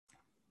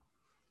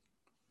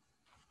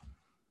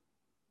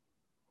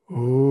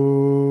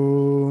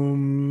Om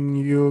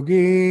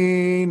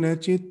Yogena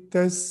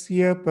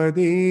Chittasya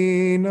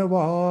Padena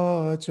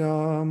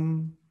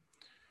Vacham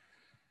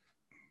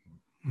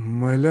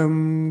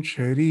Malam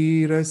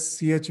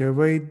Sharirasya Cha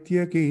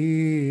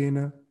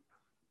Vaidyakena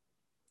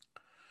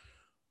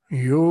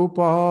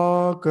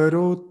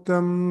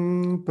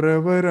Yopakarottam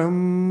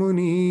Pravaram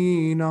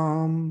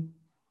Muninam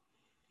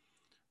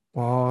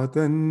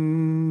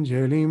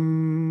Patanjalim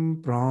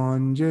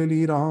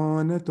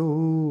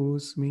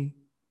Pranjaliranatosmi.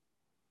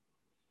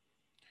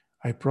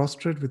 I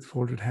prostrate with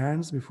folded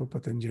hands before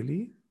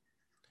Patanjali,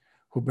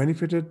 who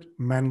benefited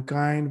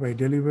mankind by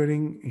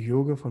delivering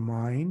yoga for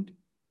mind,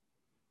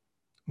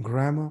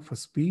 grammar for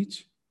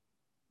speech,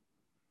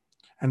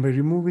 and by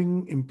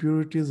removing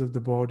impurities of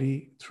the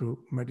body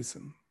through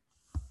medicine.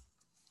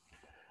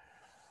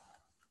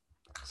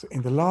 So,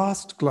 in the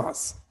last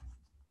class,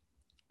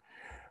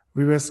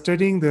 we were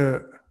studying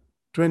the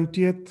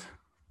 20th,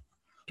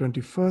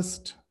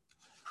 21st,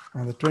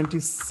 and the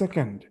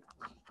 22nd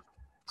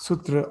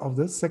sutra of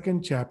the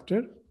second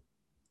chapter,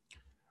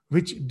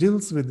 which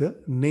deals with the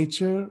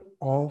nature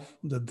of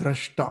the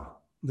drashta,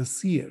 the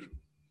seer.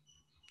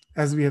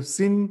 As we have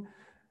seen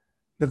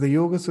that the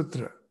Yoga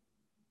Sutra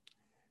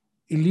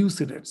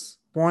elucidates,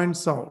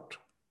 points out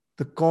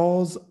the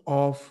cause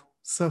of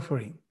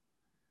suffering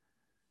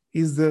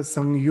is the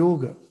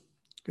Sangyoga,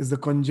 is the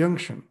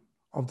conjunction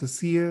of the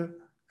seer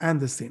and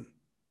the sin.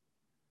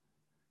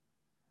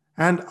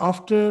 And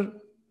after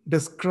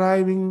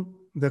describing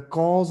the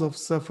cause of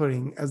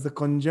suffering as the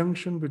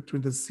conjunction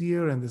between the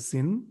seer and the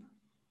sin,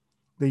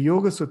 the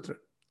Yoga Sutra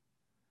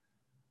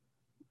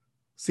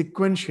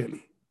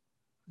sequentially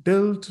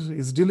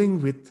is dealing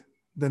with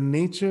the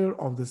nature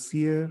of the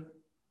seer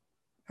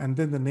and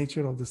then the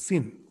nature of the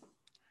sin.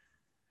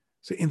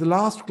 So in the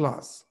last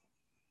class,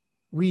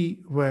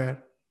 we were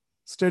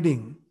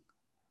studying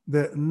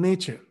the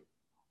nature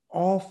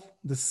of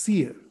the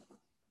seer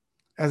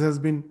as has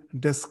been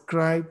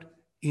described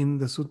in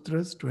the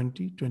sutras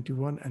 20,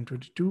 21, and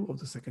 22 of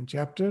the second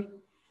chapter.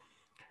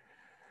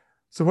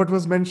 So what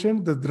was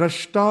mentioned? The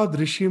drashta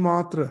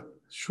drishimatra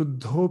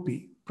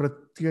shuddhopi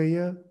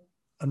pratyaya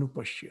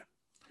anupashya.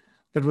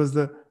 That was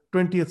the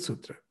 20th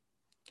sutra.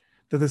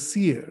 That the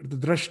seer, the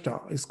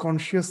drashta, is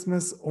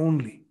consciousness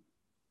only.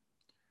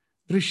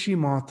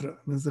 Drishimatra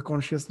means the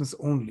consciousness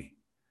only.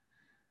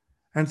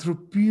 And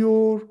through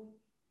pure,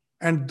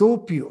 and though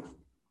pure,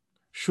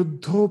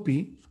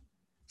 shuddhopi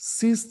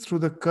sees through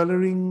the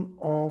coloring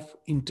of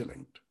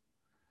intellect.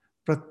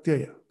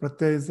 Pratyaya.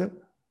 Pratyaya is the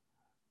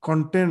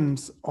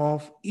contents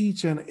of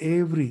each and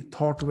every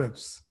thought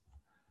webs.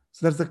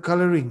 So that's the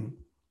coloring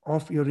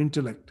of your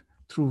intellect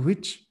through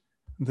which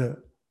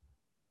the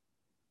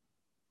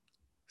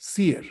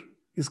seer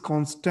is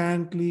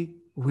constantly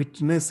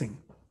witnessing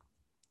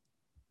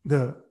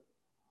the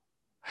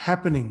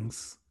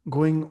happenings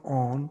going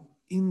on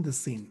in the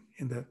scene,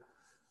 in the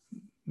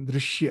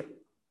drishya,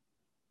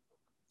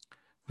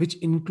 which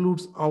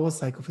includes our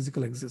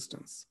psychophysical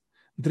existence.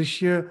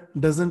 Drishya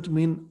doesn't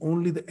mean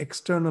only the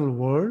external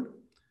world.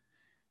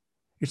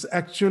 It's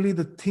actually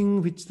the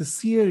thing which the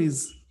seer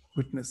is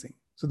witnessing.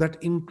 So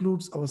that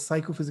includes our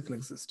psychophysical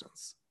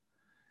existence.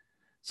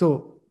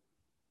 So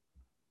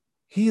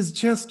he is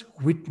just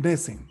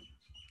witnessing.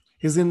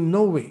 He's in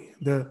no way,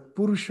 the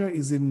Purusha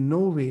is in no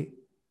way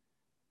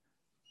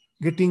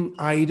getting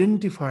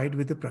identified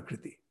with the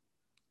Prakriti.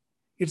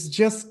 It's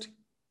just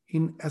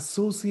in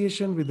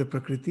association with the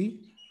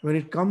Prakriti. When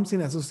it comes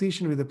in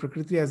association with the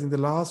Prakriti, as in the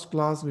last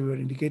class we were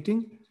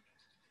indicating,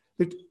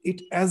 that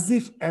it as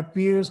if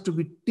appears to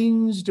be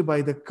tinged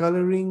by the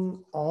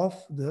coloring of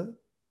the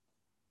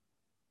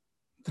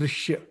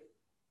drishya,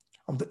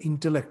 of the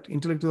intellect.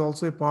 Intellect is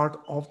also a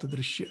part of the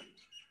drishya.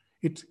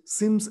 It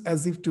seems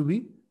as if to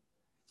be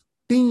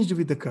tinged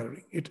with the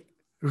coloring. It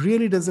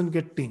really doesn't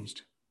get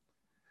tinged.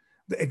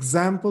 The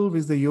example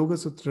which the Yoga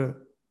Sutra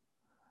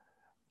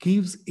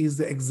gives is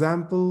the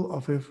example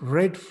of a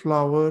red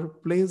flower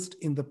placed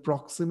in the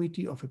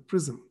proximity of a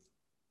prism.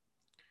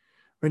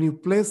 When you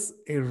place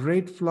a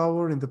red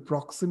flower in the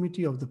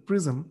proximity of the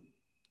prism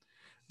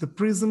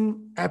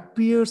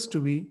appears to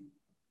be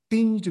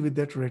tinged with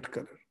that red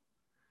color.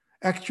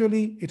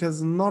 Actually, it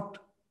has not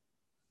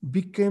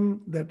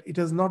become that, it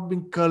has not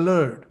been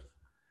colored,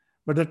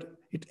 but that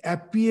it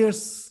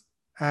appears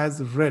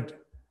as red.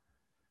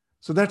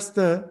 So that's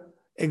the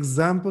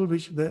example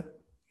which the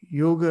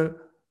yoga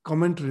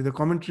commentary, the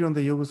commentary on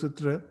the Yoga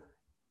Sutra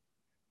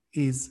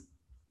is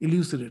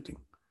elucidating.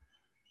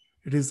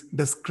 It is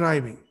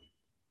describing.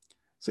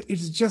 So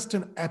it's just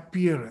an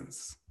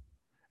appearance.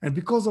 And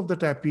because of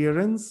that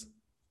appearance,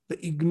 the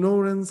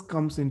ignorance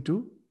comes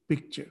into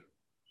picture.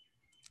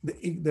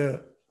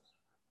 The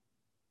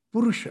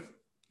Purusha,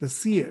 the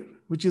seer,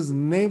 which is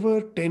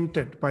never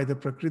tainted by the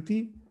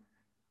Prakriti,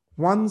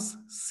 once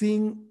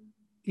seeing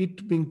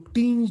it being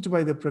tinged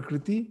by the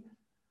Prakriti,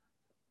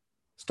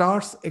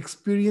 starts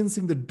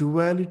experiencing the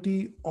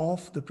duality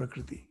of the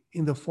Prakriti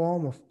in the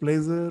form of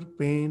pleasure,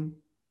 pain,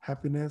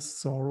 happiness,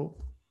 sorrow.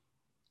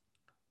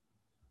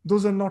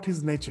 Those are not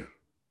his nature.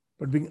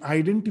 But being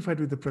identified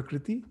with the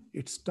Prakriti,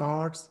 it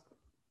starts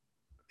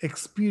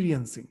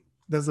experiencing.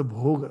 There's a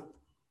bhoga.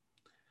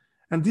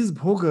 And this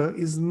bhoga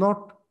is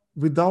not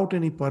without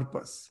any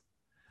purpose.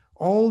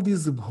 All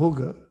this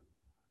bhoga,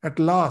 at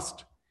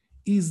last,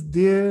 is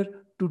there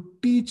to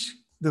teach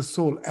the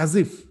soul, as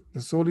if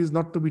the soul is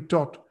not to be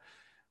taught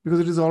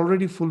because it is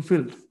already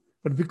fulfilled.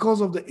 But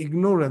because of the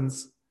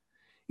ignorance,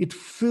 it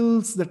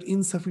feels that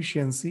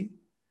insufficiency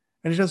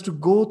and it has to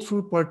go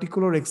through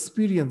particular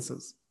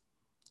experiences.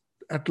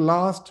 At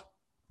last,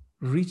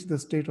 reach the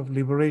state of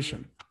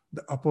liberation,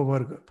 the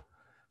apavarga.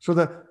 So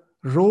the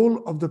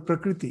role of the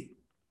Prakriti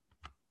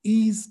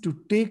is to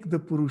take the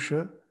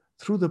Purusha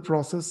through the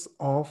process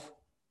of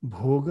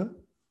bhoga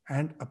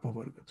and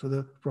apavarga, through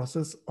the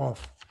process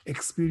of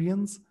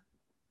experience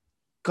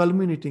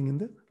culminating in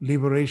the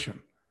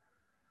liberation.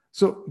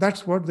 So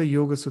that's what the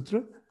Yoga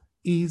Sutra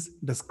is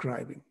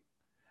describing.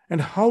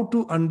 And how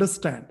to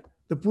understand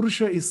the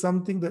Purusha is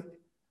something that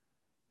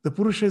the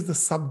Purusha is the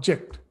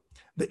subject.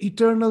 The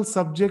eternal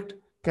subject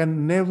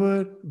can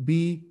never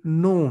be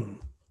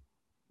known.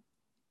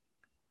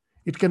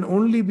 It can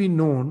only be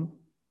known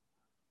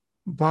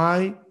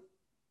by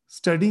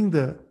studying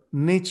the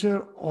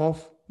nature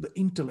of the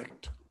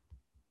intellect.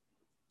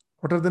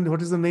 What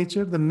is the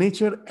nature? The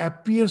nature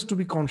appears to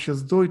be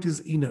conscious, though it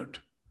is inert.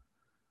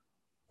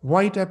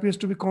 Why it appears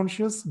to be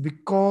conscious?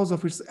 Because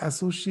of its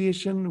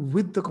association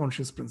with the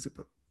conscious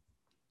principle.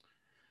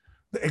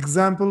 The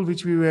example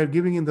which we were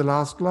giving in the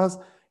last class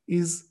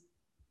is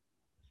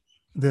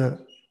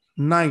the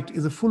night,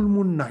 is a full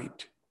moon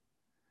night.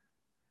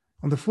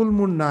 On the full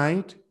moon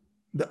night,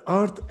 the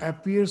earth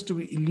appears to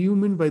be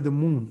illumined by the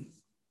moon,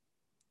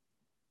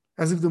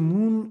 as if the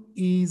moon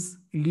is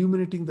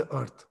illuminating the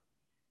earth.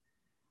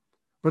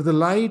 But the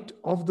light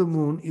of the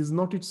moon is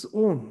not its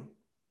own.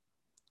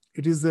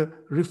 It is the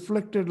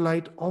reflected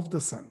light of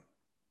the sun.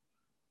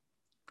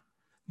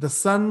 The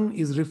sun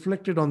is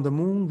reflected on the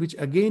moon, which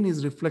again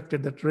is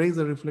reflected, that rays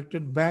are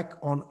reflected back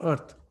on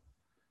earth.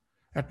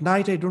 At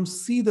night, I don't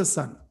see the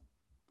sun.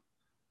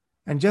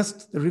 And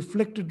just the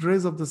reflected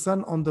rays of the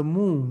sun on the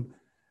moon,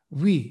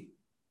 we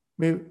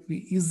may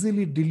be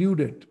easily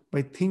deluded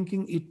by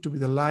thinking it to be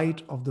the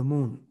light of the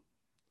moon.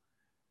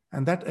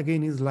 And that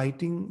again is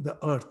lighting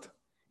the earth.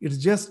 It's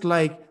just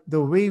like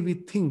the way we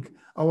think,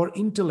 our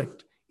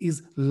intellect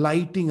is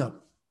lighting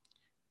up,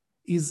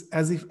 is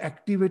as if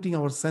activating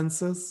our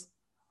senses,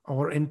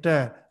 our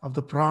entire of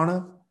the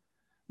prana,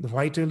 the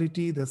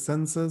vitality, the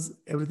senses,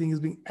 everything is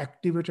being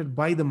activated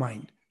by the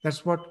mind.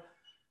 That's what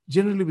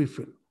generally we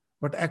feel.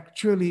 But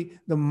actually,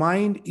 the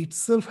mind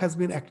itself has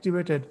been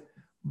activated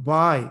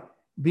by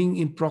being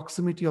in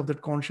proximity of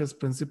that conscious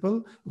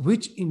principle,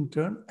 which in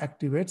turn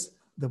activates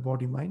the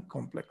body-mind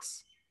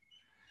complex.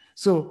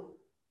 So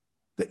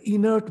the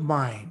inert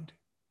mind,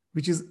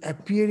 which is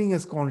appearing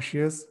as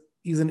conscious,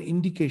 is an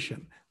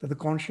indication that the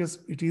conscious,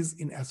 it is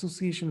in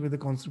association with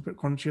the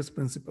conscious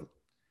principle.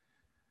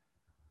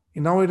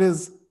 And now it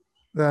is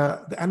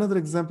another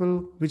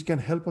example which can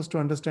help us to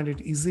understand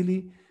it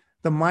easily.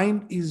 The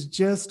mind is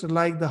just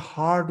like the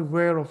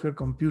hardware of your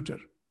computer.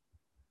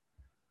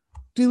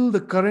 Till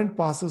the current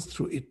passes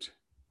through it,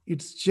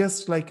 it's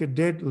just like a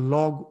dead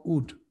log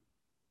wood.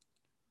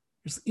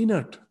 It's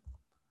inert.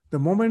 The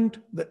moment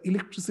the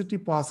electricity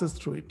passes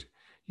through it,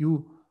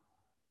 you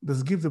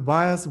thus give the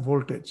bias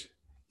voltage.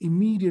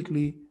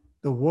 Immediately,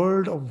 the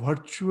world of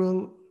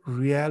virtual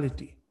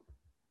reality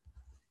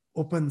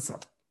opens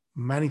up,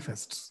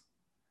 manifests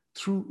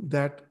through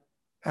that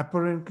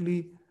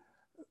apparently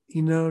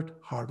inert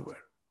hardware.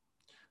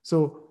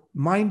 So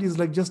mind is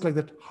just like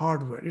that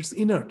hardware. It's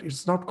inert.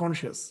 It's not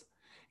conscious.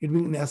 It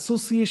being in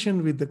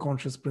association with the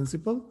conscious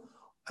principle,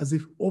 as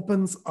if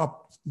opens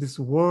up this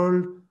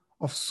world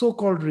of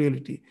so-called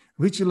reality,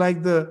 which,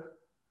 like the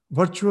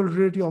virtual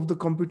reality of the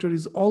computer,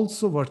 is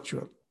also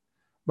virtual.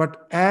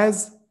 But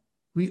as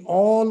we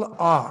all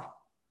are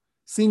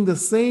seeing the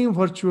same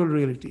virtual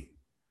reality,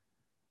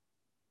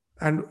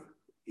 and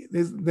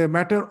the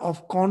matter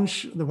of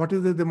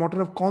the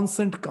matter of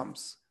consent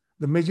comes.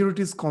 The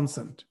majority is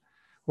consent.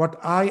 What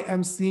I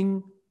am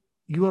seeing,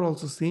 you are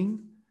also seeing,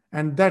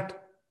 and that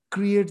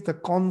creates the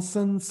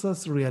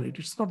consensus reality.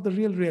 It's not the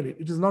real reality.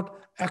 It is not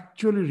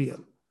actually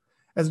real.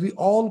 As we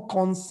all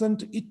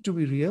consent it to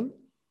be real,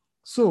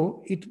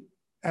 so it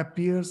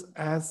appears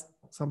as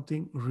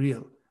something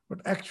real. But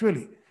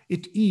actually,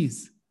 it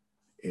is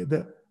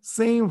the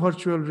same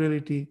virtual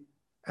reality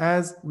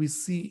as we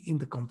see in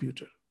the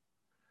computer.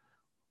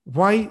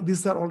 Why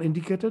these are all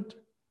indicated?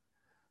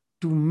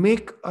 To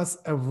make us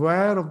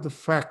aware of the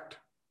fact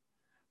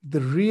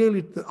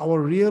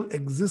our real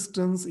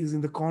existence is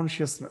in the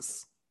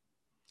consciousness.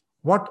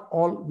 What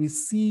all we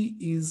see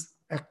is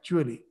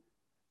actually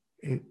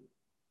a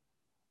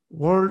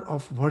world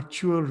of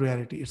virtual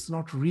reality. It's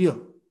not real.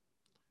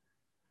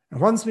 And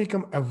once we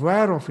become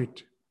aware of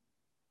it,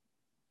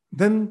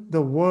 then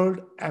the world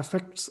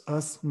affects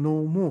us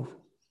no more.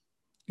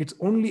 It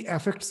only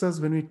affects us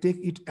when we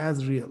take it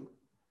as real.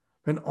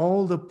 When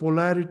all the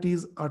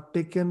polarities are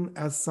taken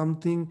as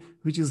something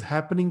which is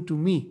happening to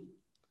me.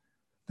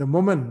 The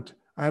moment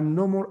I am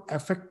no more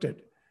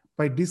affected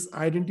by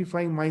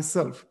disidentifying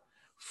myself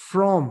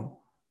from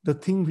the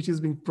thing which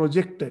is being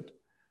projected.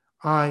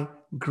 I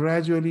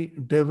gradually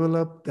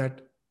develop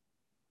that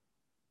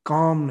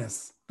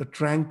calmness, the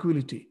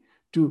tranquility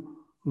to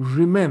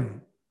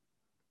remain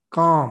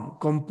calm,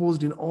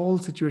 composed in all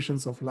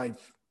situations of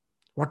life,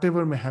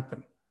 whatever may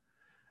happen.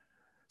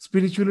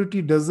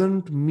 Spirituality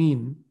doesn't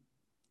mean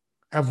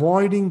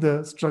avoiding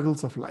the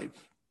struggles of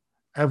life,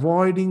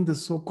 avoiding the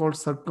so-called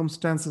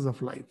circumstances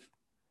of life.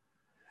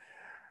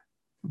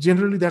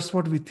 Generally, that's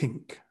what we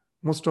think.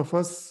 Most of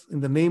us, in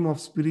the name of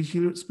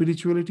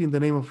spirituality, in the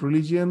name of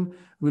religion,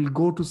 will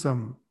go to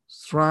some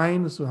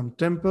shrine, some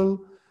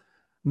temple,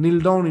 kneel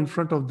down in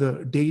front of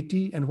the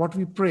deity, and what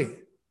we pray,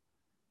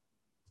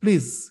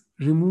 please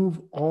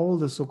remove all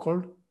the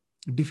so-called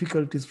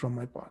difficulties from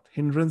my path,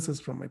 hindrances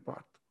from my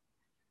path.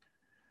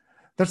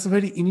 That's a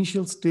very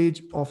initial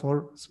stage of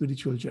our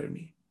spiritual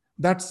journey.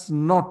 That's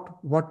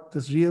not what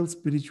this real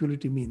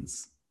spirituality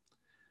means.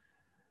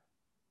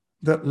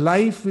 The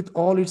life with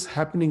all its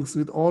happenings,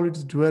 with all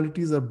its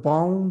dualities are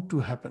bound to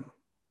happen.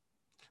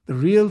 The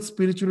real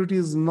spirituality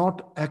is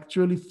not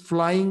actually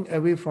flying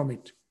away from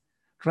it,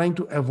 trying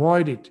to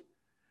avoid it,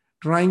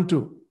 trying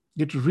to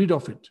get rid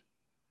of it.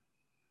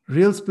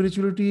 Real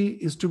spirituality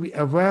is to be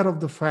aware of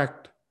the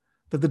fact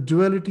that the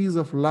dualities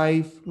of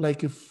life,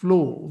 like a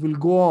flow, will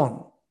go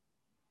on.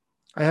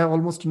 I have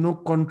almost no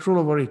control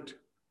over it,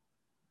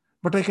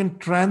 but I can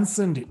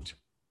transcend it.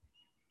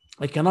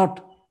 I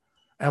cannot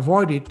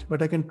avoid it,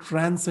 but I can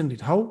transcend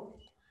it. How?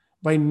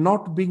 By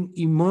not being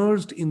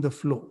immersed in the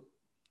flow.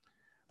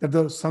 That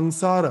the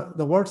samsara,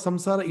 the word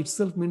samsara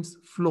itself means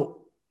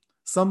flow.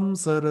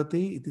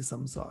 Samsarate iti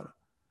samsara.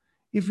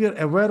 If we are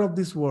aware of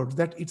this word,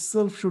 that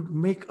itself should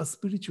make us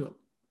spiritual.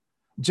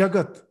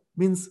 Jagat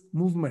means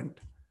movement.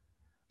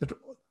 That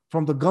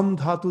from the gam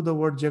dhatu, the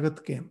word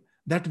jagat came.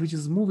 That which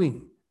is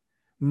moving.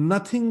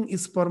 Nothing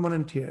is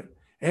permanent here.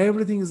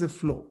 Everything is a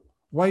flow.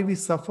 Why we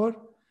suffer?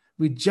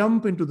 We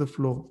jump into the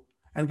flow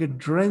and get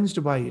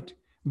drenched by it.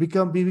 We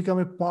become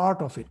a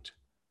part of it.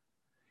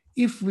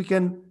 If we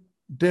can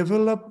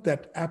develop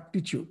that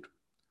aptitude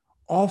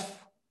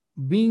of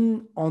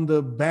being on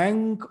the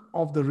bank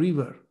of the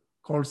river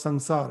called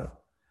samsara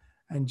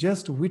and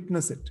just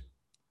witness it.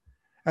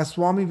 As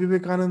Swami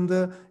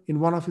Vivekananda in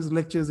one of his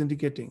lectures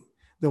indicating,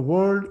 the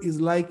world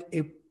is like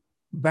a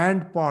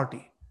band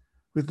party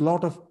with a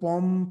lot of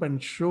pomp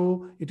and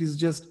show. It is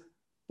just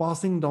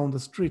passing down the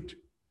street.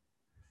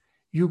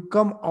 You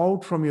come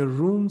out from your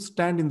room,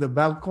 stand in the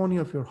balcony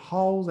of your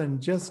house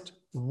and just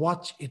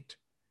watch it.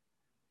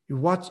 You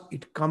watch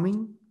it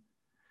coming,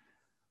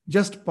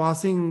 just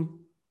passing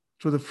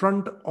to the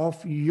front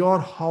of your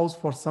house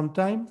for some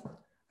time,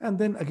 and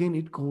then again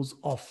it goes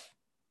off.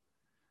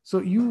 So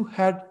you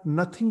had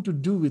nothing to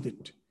do with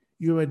it.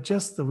 You were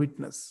just the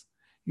witness.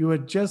 You were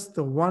just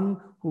the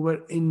one who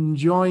were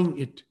enjoying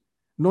it,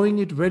 knowing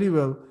it very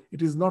well.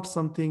 It is not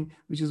something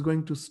which is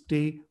going to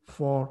stay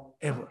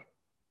forever.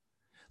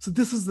 So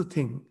this is the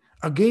thing.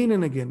 Again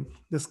and again,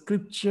 the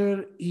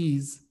scripture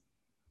is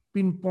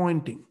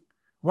pinpointing.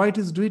 Why it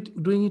is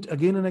doing it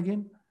again and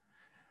again?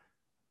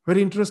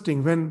 Very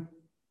interesting. When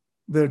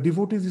the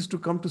devotees used to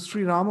come to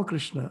Sri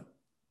Ramakrishna,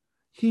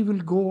 he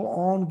will go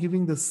on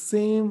giving the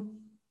same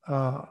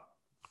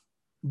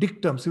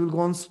dictums. He will go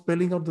on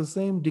spelling out the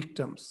same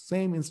dictums,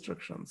 same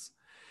instructions,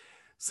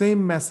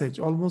 same message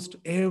almost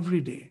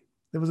every day.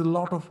 There was a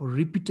lot of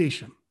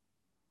repetition.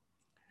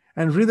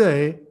 And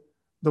Hriday,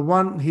 the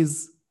one,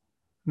 his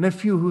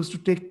nephew who used to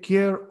take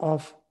care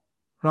of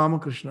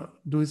Ramakrishna,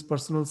 do his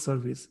personal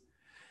service.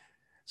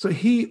 So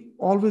he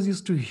always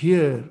used to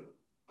hear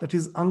that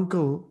his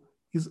uncle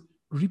is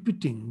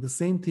repeating the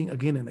same thing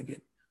again and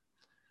again.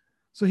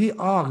 So he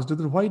asked,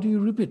 why do you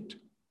repeat?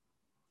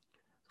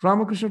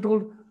 Ramakrishna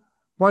told,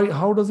 why?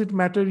 How does it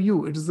matter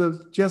you? It is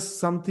just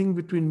something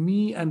between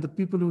me and the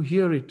people who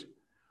hear it.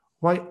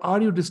 Why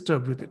are you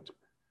disturbed with it?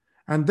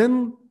 And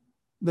then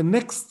the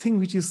next thing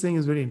which he's saying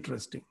is very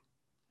interesting.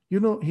 You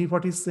know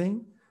what he's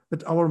saying?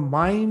 That our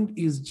mind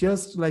is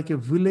just like a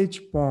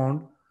village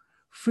pond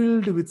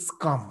filled with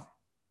scum.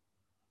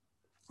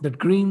 That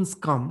green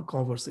scum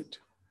covers it.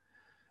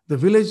 The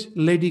village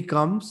lady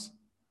comes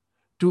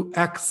to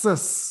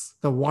access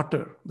the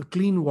water, the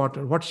clean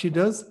water. What she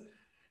does?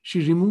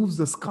 She removes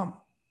the scum.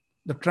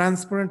 The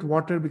transparent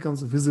water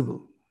becomes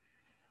visible.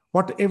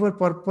 Whatever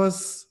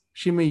purpose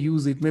she may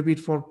use it, maybe it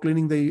for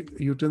cleaning the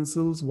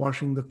utensils,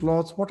 washing the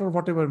clothes,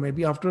 whatever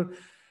maybe. After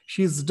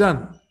she's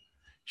done,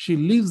 she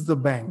leaves the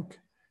bank.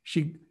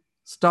 She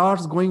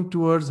starts going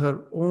towards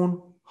her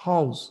own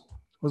house,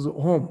 her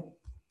home.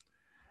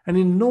 And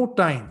in no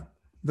time,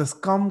 the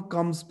scum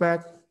comes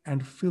back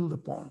and fill the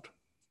pond.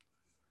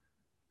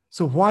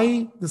 So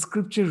why the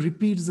scripture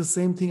repeats the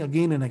same thing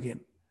again and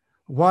again?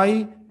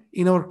 Why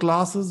in our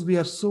classes we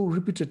are so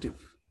repetitive?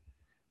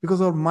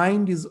 Because our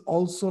mind is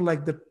also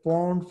like that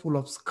pond full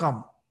of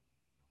scum.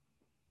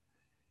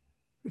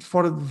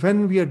 For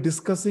when we are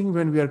discussing,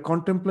 when we are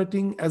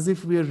contemplating, as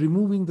if we are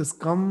removing the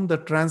scum, the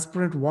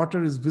transparent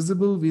water is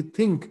visible, we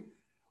think,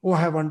 oh,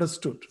 I have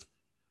understood.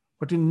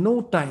 But in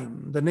no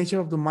time, the nature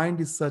of the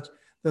mind is such,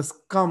 the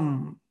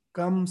scum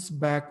comes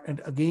back and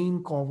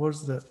again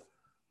covers the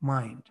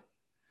mind.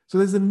 So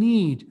there's a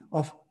need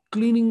of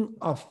cleaning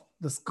off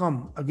the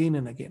scum again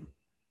and again.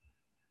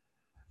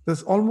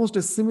 There's almost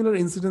a similar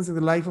incident in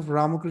the life of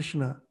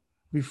Ramakrishna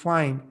we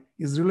find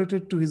is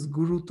related to his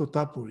guru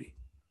Totapuri.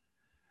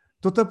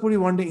 Totapuri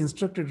one day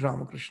instructed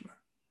Ramakrishna,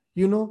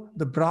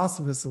 the brass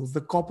vessels,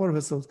 the copper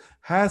vessels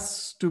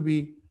has to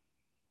be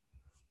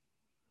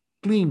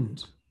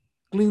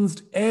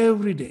cleansed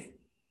every day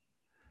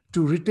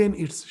to retain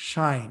its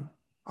shine.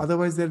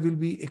 Otherwise, there will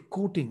be a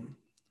coating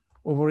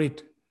over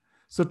it.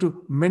 So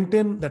to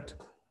maintain that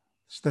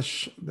the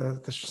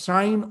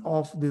shine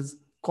of these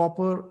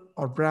copper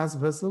or brass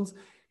vessels,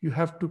 you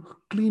have to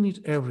clean it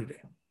every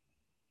day.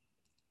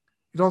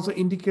 It also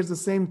indicates the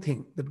same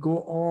thing, that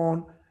go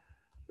on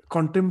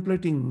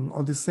contemplating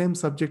on the same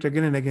subject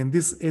again and again.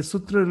 A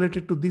sutra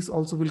related to this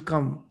also will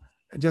come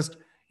just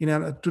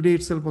today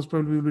itself, most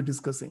probably we will be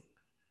discussing.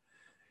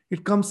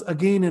 It comes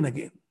again and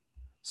again.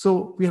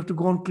 So we have to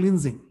go on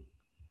cleansing.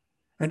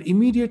 And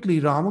immediately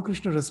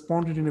Ramakrishna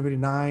responded in a very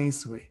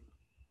nice way.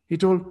 He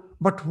told,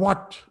 but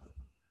what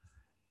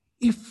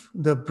if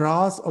the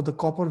brass or the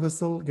copper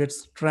vessel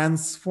gets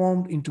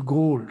transformed into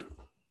gold?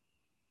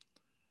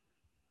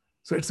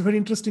 So it's a very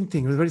interesting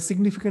thing, a very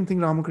significant thing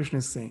Ramakrishna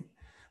is saying,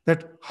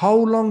 that how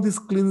long this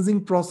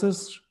cleansing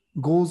process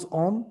goes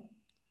on?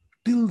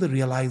 Till the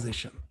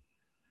realization.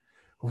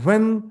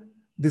 When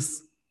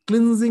this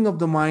cleansing of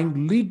the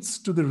mind leads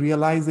to the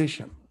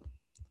realization,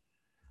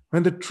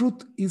 when the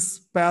truth is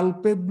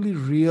palpably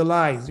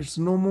realized, it's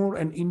no more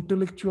an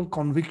intellectual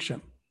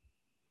conviction,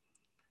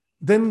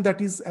 then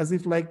that is as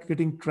if like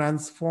getting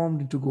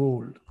transformed into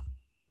gold.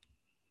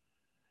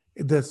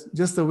 That's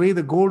just the way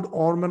the gold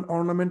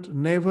ornament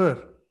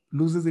never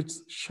loses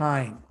its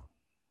shine.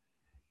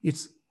 It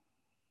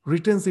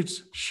retains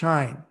its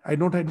shine. I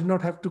did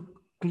not have to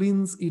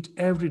cleanse it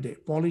every day,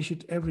 polish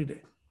it every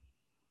day.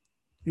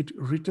 It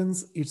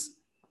retains its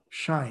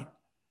shine.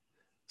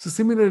 So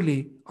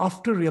similarly,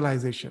 after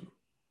realization,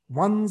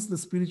 once the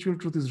spiritual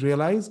truth is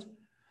realized,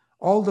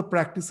 all the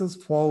practices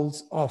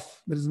falls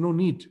off. There is no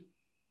need.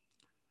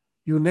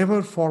 You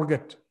never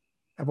forget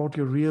about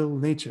your real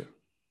nature.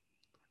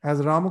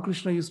 As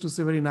Ramakrishna used to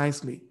say very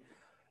nicely,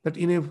 that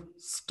in a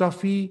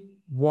stuffy,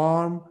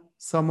 warm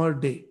summer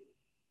day,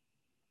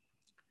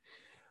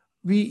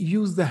 we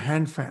use the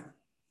hand fan.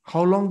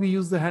 How long we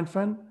use the hand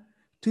fan?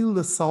 Till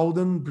the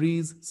southern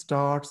breeze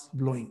starts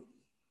blowing.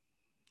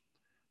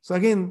 So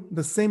again,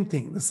 the same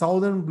thing. The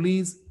southern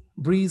breeze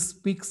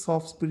speaks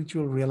of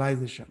spiritual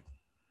realization.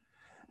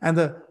 And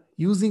the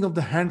using of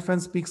the hand fan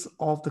speaks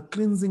of the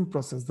cleansing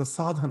process, the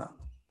sadhana.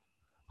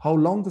 How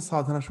long the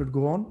sadhana should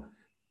go on?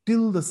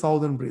 Till the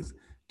southern breeze,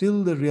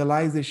 till the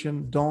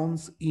realization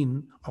dawns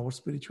in our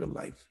spiritual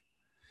life.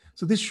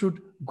 So this should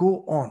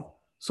go on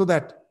so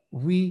that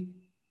we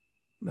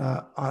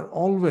are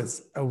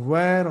always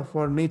aware of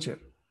our nature.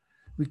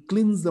 We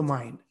cleanse the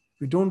mind.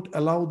 We don't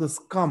allow the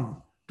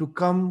scum to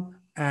come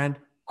and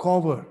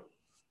cover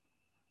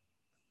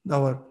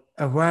our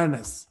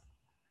awareness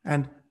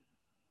and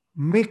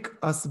make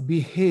us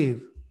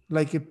behave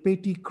like a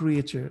petty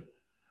creature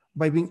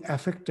by being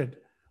affected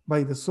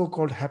by the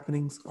so-called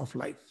happenings of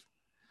life.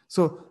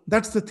 So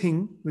that's the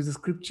thing with the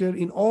scripture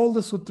in all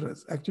the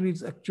sutras. Actually,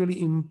 it's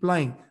actually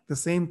implying the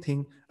same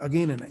thing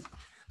again and again.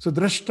 So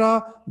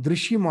drashta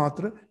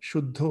drishyamatra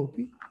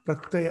shuddhopi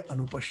pratyaya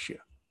anupashya.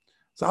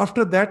 So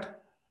after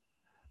that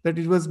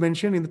it was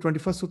mentioned in the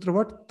 21st sutra,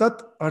 what?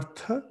 Tat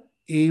artha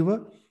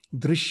eva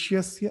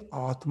drishyasya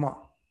atma.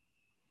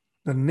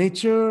 The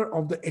nature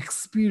of the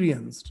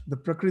experienced, the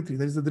prakriti,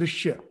 that is the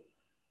drishya,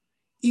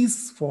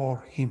 is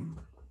for him.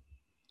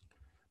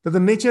 That the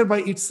nature by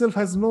itself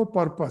has no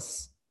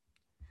purpose.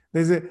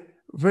 There is a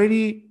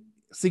very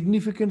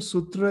significant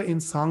sutra in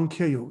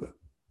Sankhya Yoga.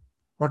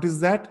 What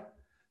is that?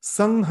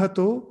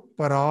 Sanghato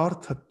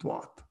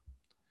pararthatvat.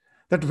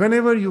 That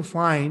whenever you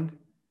find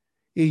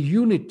a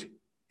unit,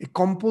 a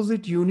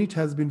composite unit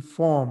has been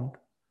formed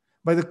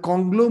by the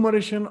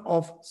conglomeration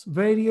of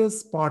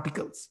various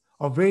particles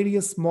or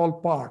various small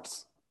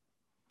parts,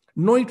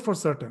 know it for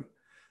certain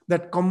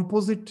that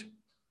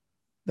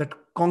that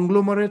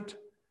conglomerate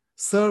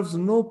serves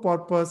no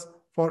purpose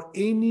for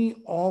any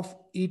of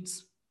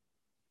its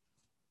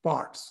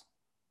parts.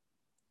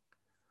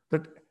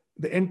 That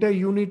the entire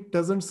unit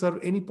doesn't serve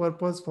any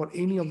purpose for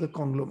any of the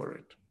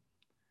conglomerate.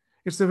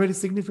 It's a very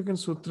significant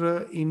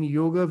sutra in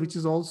yoga, which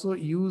is also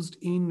used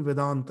in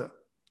Vedanta.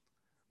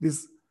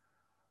 This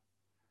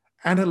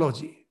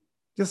analogy,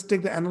 just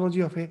take the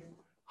analogy of a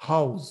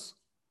house,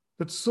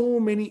 that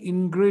so many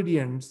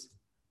ingredients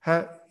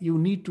you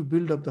need to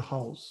build up the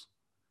house.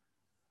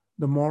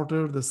 The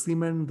mortar, the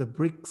cement, the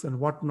bricks and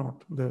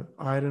whatnot, the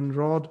iron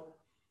rod.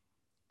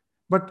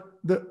 But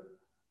the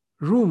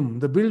room,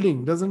 the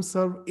building doesn't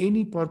serve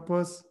any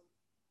purpose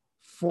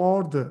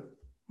for the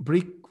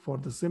brick, for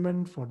the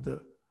cement, for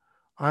the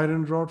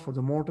iron rod, for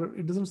the mortar.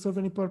 It doesn't serve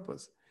any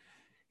purpose.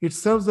 It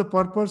serves the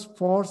purpose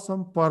for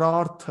some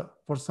parartha,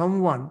 for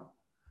someone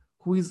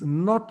who is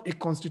not a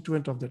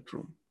constituent of that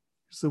room.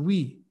 It's a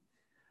we.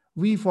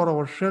 We for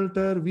our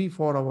shelter, we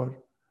for our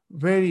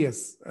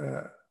various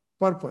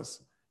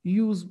purpose,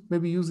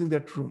 maybe using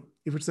that room.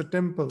 If it's a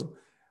temple,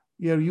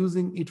 we are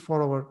using it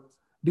for our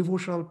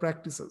devotional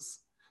practices.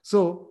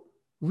 So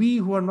we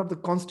who are not the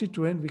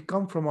constituent, we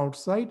come from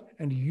outside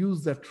and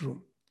use that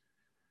room.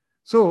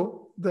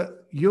 So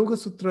the Yoga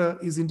Sutra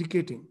is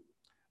indicating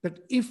that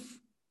if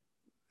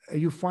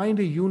you find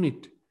a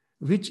unit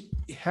which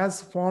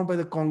has formed by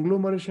the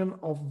conglomeration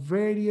of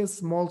various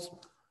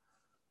small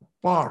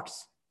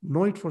parts,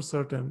 know it for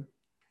certain,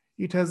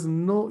 it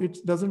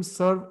doesn't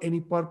serve any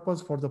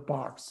purpose for the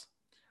parts.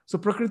 So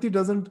Prakriti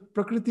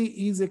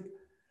is a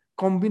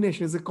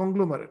combination, is a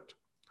conglomerate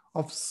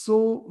of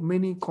so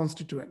many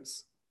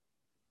constituents.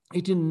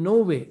 It in no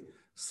way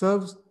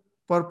serves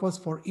purpose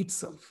for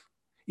itself.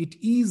 It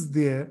is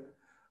there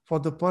for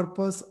the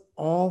purpose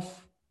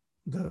of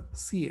the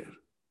seer,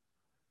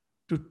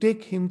 to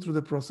take him through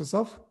the process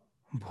of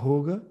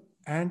bhoga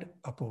and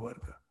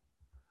apavarga.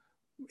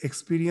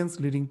 Experience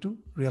leading to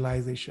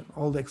realization.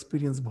 All the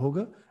experience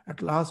bhoga,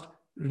 at last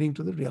leading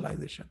to the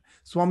realization.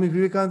 Swami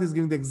Vivekananda is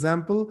giving the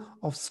example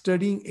of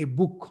studying a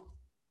book.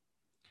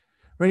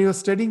 When you are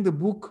studying the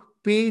book,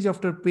 page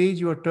after page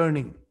you are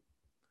turning.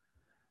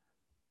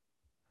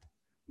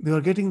 You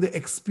are getting the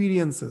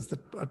experiences, the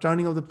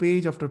turning of the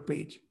page after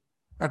page.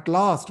 At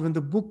last, when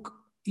the book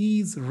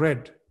is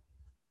read,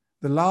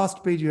 the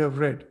last page you have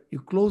read, you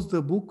close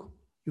the book,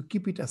 you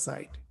keep it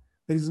aside.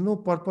 There is no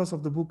purpose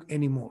of the book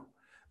anymore.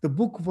 The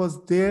book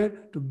was there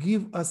to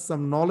give us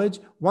some knowledge.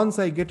 Once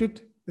I get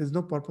it, there is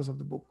no purpose of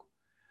the book.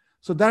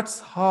 So that's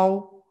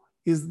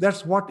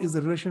what is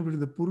the relation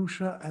between the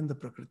Purusha and the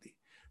Prakriti.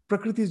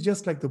 Prakriti is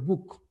just like the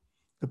book.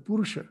 The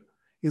Purusha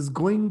is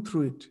going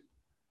through it.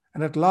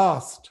 And at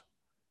last,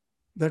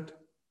 that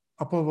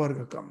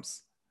apavarga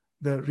comes.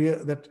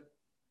 That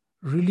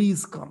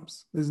release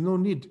comes. There is no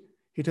need.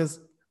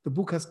 The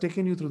book has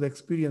taken you through the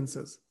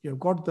experiences. You have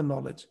got the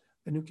knowledge.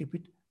 Then you keep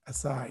it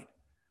aside.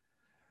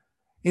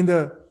 In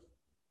the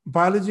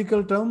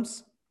biological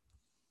terms,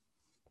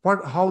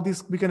 how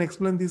we can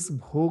explain this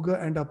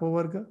bhoga and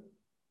apavarga?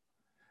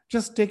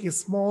 Just take a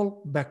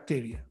small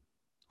bacteria.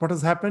 What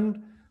has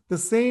happened? The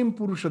same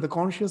Purusha, the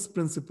conscious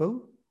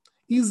principle,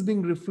 is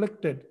being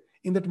reflected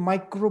in that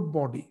microbe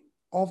body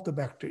of the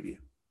bacteria.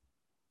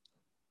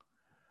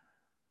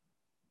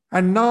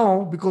 And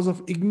now, because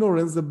of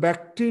ignorance, the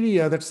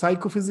bacteria, that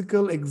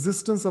psychophysical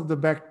existence of the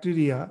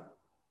bacteria,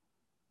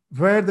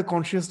 where the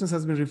consciousness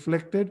has been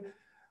reflected,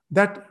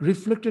 that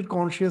reflected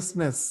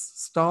consciousness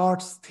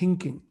starts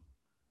thinking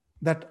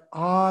that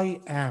I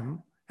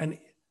am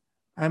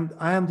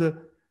the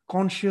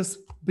conscious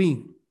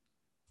being,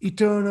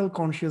 eternal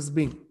conscious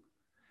being.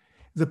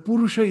 The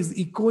Purusha is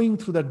echoing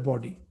through that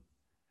body.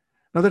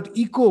 Now that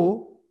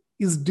echo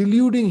is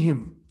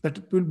deluding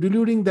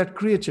that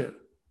creature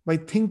by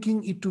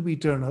thinking it to be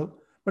eternal,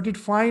 but it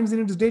finds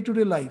in its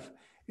day-to-day life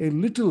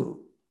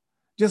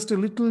just a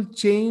little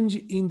change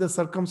in the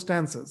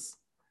circumstances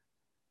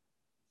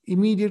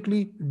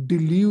immediately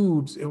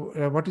deludes,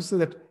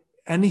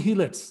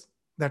 annihilates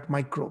that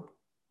microbe.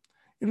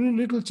 A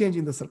little change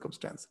in the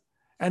circumstance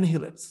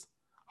annihilates.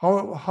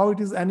 How it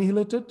is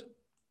annihilated?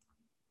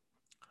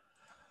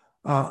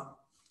 That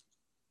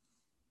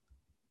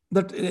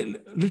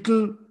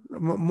little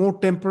more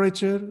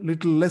temperature,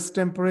 little less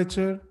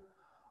temperature,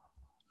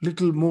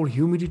 little more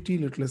humidity,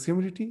 little less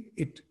humidity,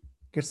 it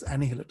gets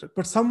annihilated.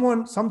 But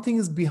something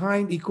is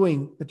behind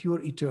echoing that you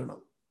are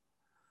eternal.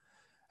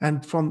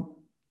 And from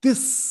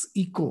this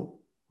echo,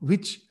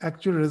 which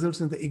actually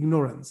results in the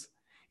ignorance,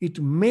 it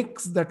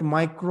makes that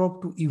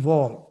microbe to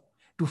evolve,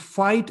 to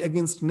fight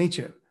against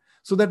nature,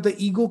 so that the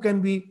echo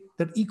can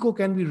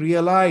be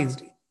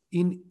realized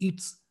in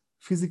its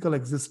physical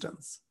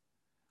existence.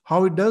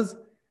 How it does?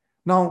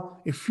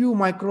 Now, a few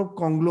microbe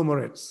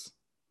conglomerates,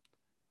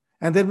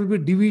 and there will be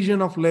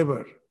division of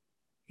labor.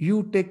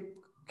 You take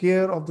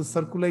care of the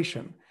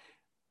circulation.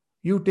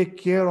 You take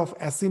care of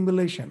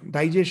assimilation,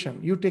 digestion.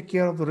 You take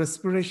care of the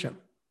respiration.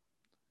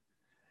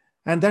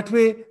 And that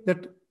way,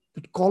 that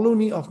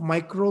colony of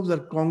microbes are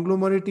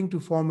conglomerating to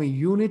form a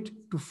unit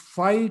to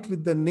fight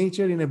with the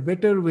nature in a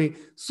better way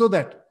so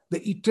that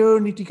the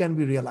eternity can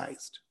be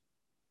realized.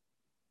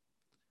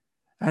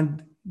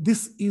 And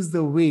this is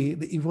the way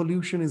the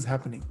evolution is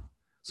happening.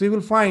 So you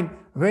will find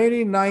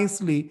very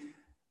nicely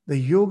the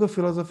yoga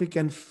philosophy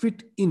can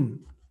fit into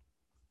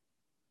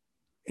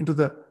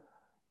the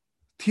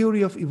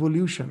theory of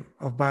evolution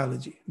of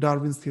biology,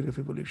 Darwin's theory of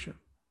evolution.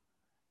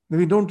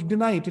 We don't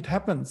deny it, it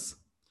happens.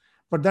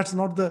 But that's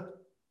not the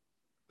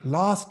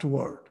last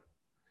word.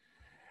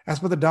 As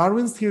per the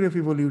Darwin's theory of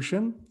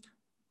evolution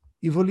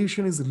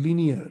is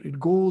linear. It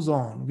goes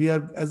on. We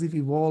are as if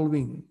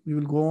evolving. We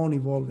will go on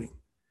evolving.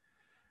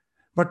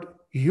 But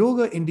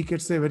yoga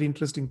indicates a very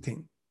interesting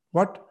thing.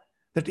 What?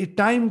 That a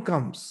time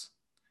comes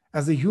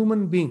as a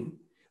human being,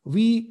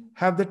 we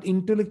have that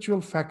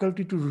intellectual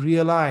faculty to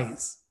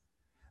realize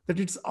that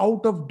it's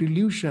out of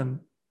delusion.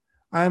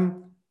 I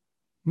am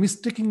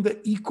mistaking the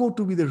echo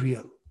to be the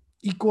real.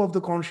 echo of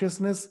the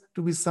consciousness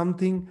to be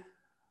something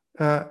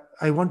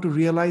I want to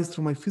realize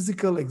through my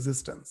physical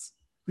existence,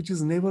 which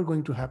is never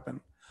going to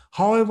happen,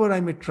 however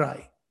I may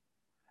try.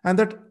 And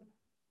that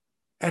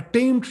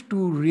attempt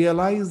to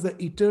realize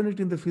the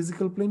eternity in the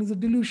physical plane is a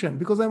delusion,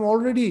 because I'm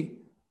already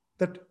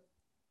that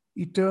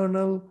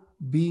eternal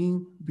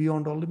being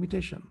beyond all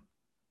limitation.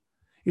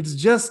 It's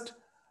just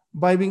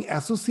by being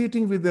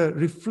associating with the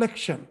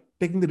reflection,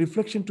 taking the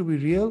reflection to be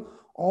real,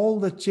 all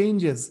the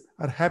changes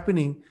are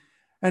happening,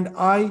 and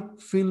I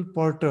feel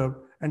perturbed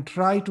and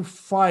try to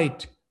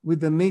fight with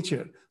the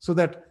nature, so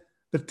that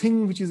the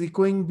thing which is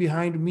echoing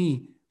behind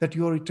me, that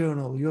you're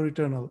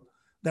eternal,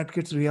 that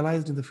gets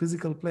realized in the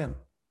physical plane.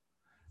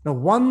 Now,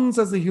 once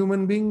as a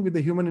human being with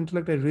the human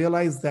intellect, I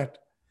realize that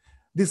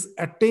this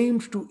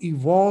attempt to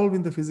evolve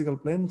in the physical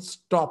plane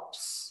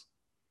stops.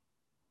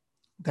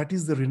 That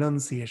is the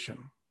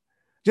renunciation.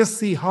 Just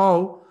see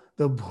how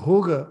the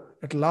bhoga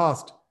at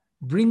last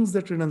brings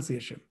that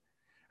renunciation.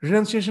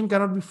 Renunciation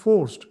cannot be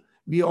forced.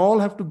 We all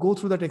have to go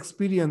through that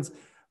experience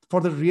for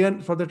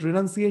that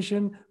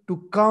renunciation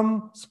to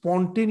come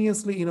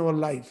spontaneously in our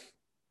life.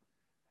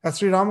 As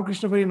Sri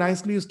Ramakrishna very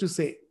nicely used to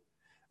say,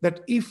 that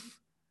if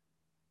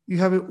you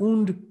have a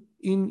wound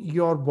in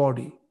your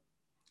body,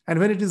 and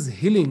when it is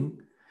healing,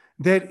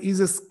 there is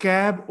a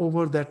scab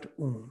over that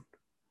wound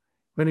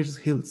when it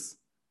heals.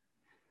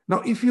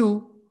 Now, if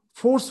you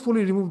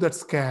forcefully remove that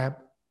scab,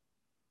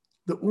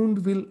 the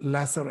wound will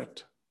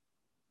lacerate.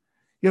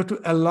 You have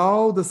to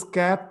allow the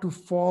scab to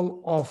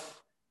fall off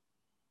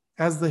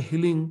as the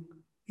healing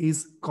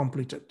is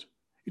completed.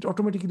 It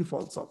automatically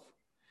falls off.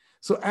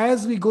 So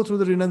as we go through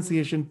the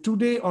renunciation,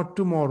 today or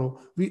tomorrow,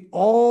 we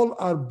all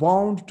are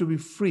bound to be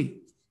free.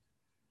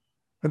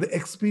 And the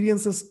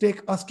experiences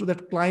take us to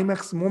that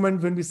climax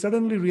moment when we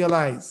suddenly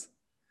realize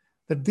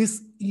that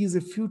this is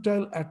a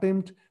futile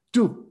attempt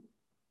to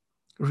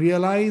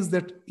realize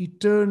that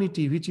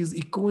eternity, which is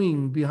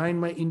echoing behind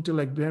my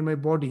intellect, behind my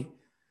body,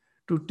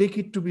 to take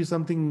it to be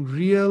something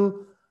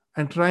real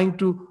and trying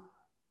to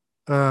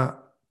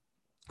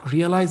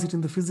realize it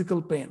in the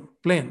physical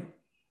plane.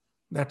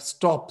 That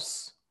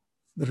stops.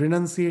 The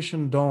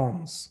renunciation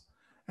dawns.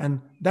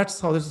 And that's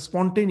how this is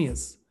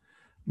spontaneous.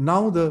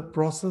 Now the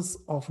process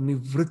of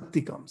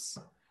nivritti comes.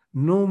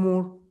 No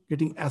more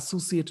getting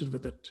associated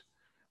with it.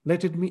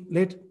 Let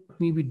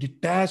me be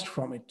detached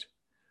from it.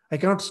 I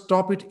cannot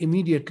stop it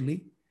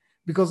immediately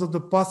because of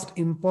the past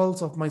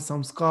impulse of my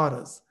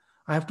samskaras.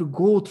 I have to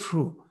go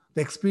through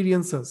the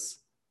experiences.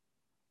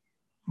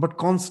 But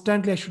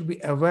constantly I should be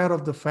aware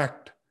of the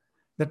fact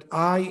that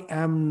I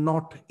am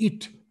not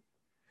it.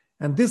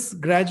 And this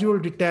gradual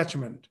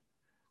detachment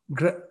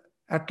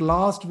at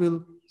last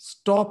will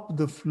stop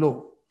the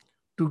flow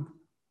to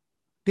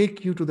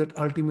take you to that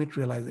ultimate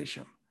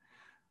realization.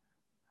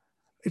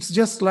 It's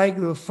just like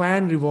the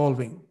fan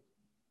revolving.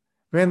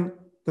 When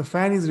the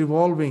fan is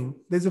revolving,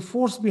 there's a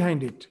force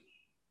behind it.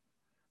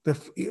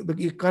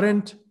 The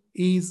current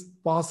is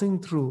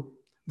passing through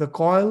the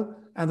coil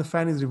and the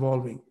fan is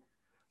revolving.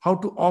 How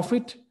to off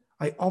it?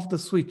 I off the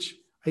switch.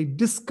 I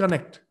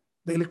disconnect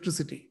the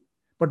electricity.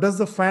 But does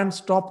the fan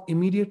stop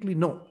immediately?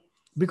 No.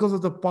 Because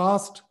of the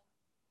past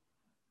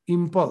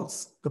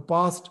impulse, the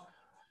past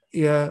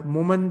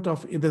moment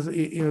of,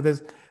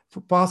 there's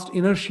past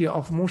inertia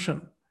of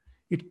motion.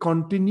 It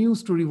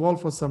continues to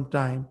revolve for some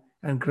time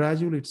and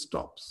gradually it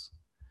stops.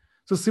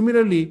 So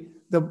similarly,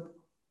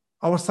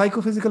 our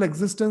psychophysical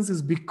existence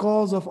is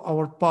because of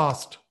our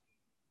past.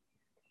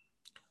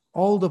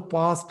 All the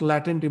past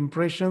latent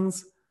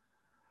impressions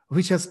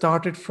which has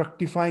started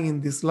fructifying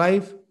in this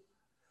life,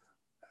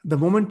 the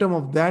momentum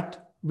of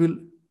that will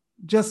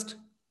just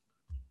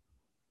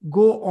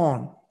go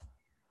on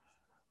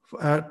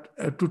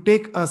to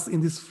take us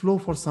in this flow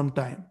for some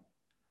time.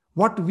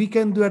 What we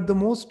can do at the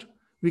most,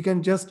 we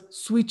can just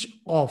switch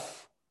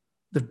off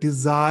the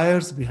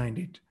desires behind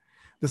it,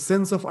 the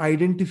sense of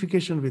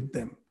identification with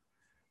them.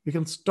 We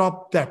can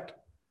stop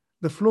that.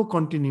 The flow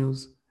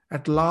continues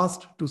at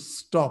last to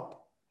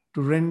stop,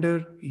 to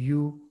render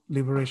you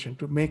liberation,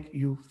 to make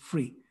you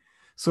free.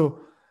 So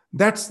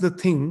that's the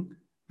thing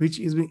which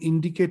is being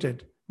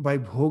indicated by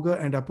bhoga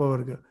and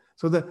apavarga.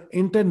 So the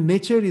entire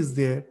nature is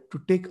there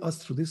to take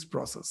us through this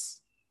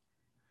process.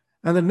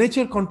 And the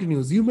nature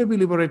continues. You may be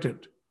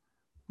liberated,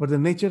 but the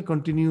nature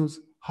continues.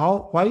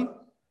 How? Why?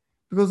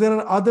 Because there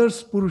are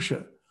others,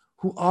 Purusha,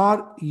 who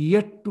are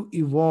yet to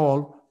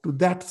evolve to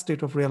that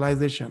state of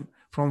realization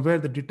from where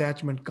the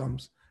detachment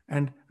comes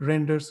and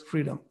renders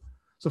freedom.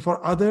 So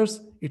for others,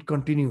 it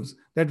continues.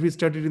 That we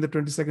studied in the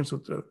 22nd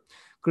Sutra.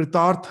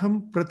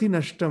 Kritartham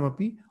pratinashtam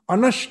api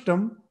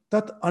anashtam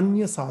tat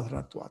anya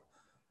sadhanatvat.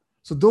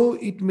 So though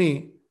it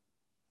may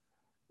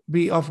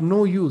be of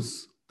no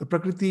use, the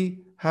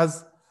Prakriti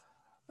has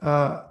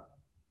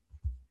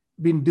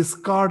been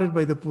discarded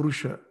by the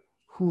Purusha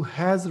who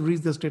has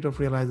reached the state of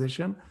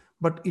realization,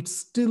 but it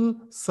still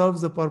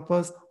serves the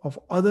purpose of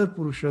other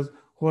Purushas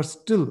who are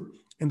still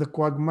in the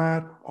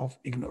quagmire of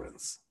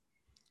ignorance.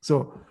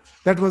 So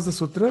that was the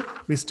sutra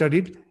we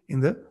studied in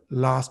the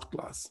last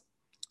class.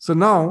 So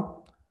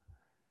now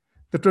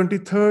The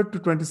 23rd to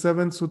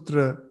 27th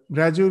Sutra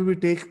gradually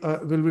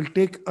will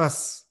take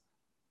us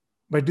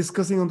by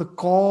discussing on the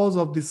cause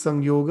of this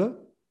Sangyoga,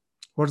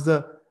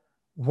 the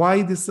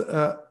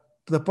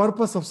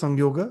purpose of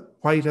Sangyoga,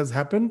 why it has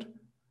happened,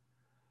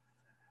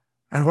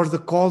 and what's the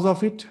cause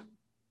of it.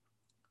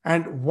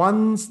 And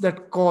once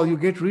that cause, you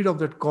get rid of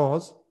that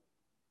cause,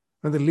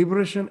 when the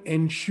liberation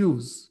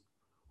ensues,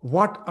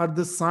 what are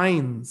the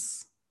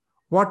signs?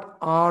 What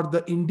are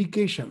the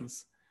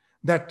indications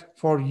that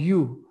for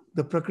you,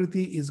 the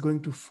Prakriti is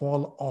going to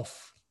fall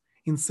off?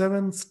 In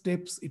 7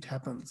 steps, it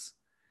happens.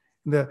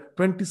 In the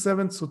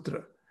 27th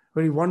Sutra,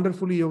 very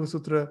wonderfully, Yoga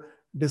Sutra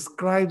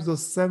describes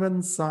those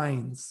 7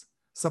 signs,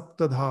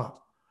 Saptadha,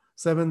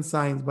 7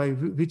 signs by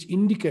which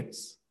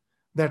indicates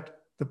that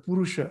the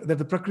Purusha, that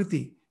the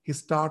Prakriti, he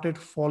started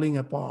falling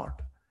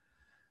apart.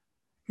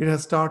 It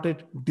has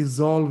started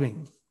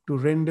dissolving to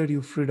render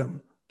you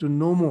freedom, to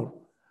no more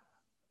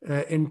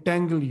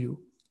entangle you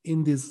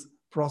in this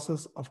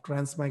process of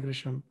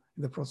transmigration,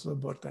 in the process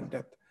of birth and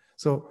death.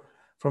 So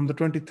from the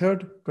 23rd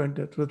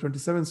to the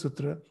 27th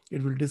Sutra,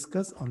 it will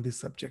discuss on this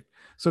subject.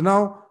 So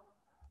now,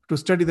 to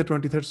study the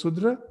 23rd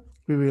Sutra,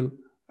 we will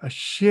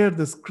share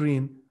the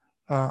screen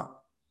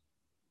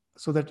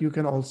so that you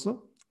can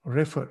also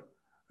refer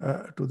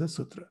to the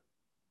Sutra.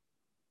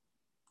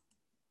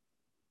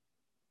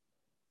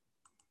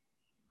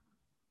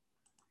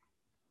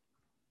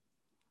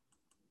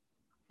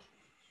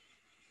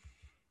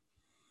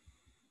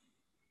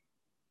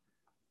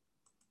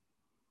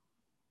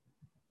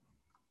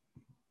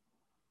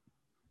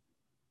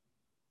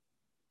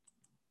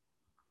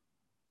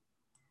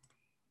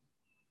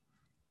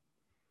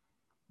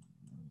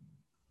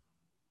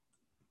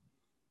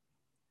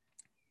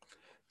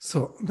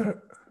 So the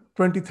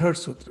 23rd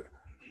Sutra.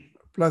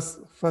 Plus,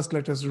 first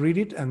let us read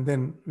it and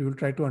then we will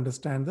try to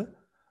understand the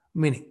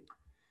meaning.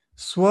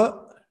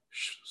 Swa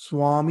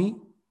Swami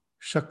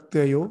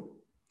Shaktayo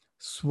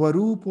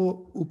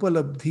Swarupo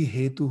Upalabdhi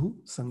Hetuhu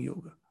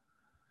Sangyoga.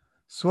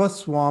 Swa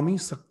Swami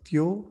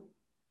Saktyo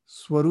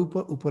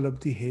Swarupa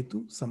Upalabdhi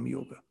Hetu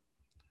Samyoga.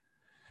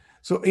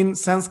 So in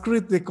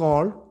Sanskrit,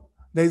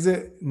 there is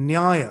a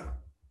Nyaya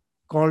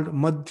called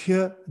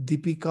Madhya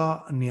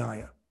Dipika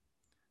Nyaya.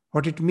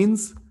 What it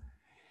means,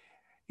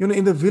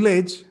 in the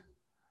village,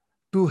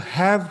 to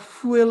have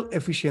fuel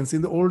efficiency,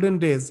 in the olden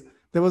days,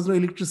 there was no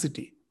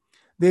electricity.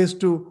 They used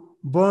to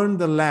burn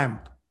the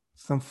lamp.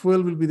 Some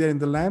fuel will be there in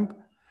the lamp.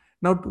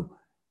 Now, to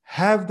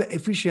have the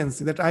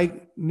efficiency that I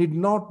need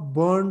not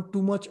burn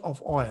too much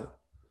of oil.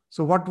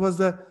 So what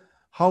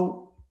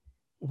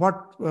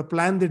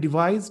plan they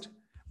devised?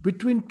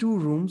 Between 2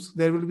 rooms,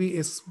 there will be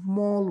a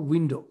small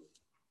window.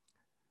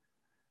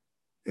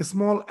 A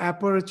small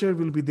aperture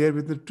will be there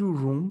with the 2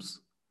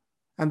 rooms.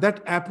 And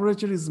that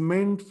aperture is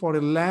meant for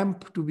a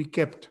lamp to be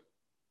kept.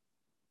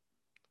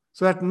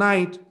 So at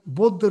night,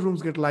 both the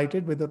rooms get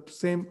lighted by the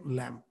same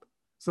lamp.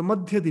 So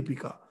Madhya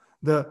Dipika,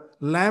 the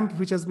lamp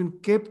which has been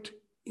kept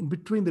in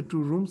between the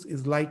 2 rooms,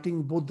 is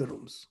lighting both the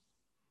rooms.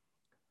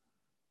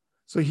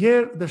 So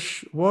here the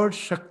word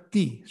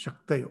Shakti,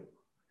 Shaktayo,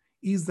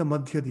 is the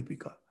Madhya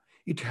Dipika.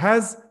 It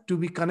has to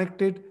be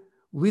connected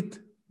with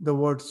the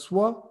word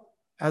Swa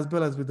as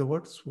well as with the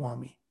word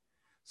Swami.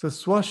 So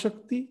Swa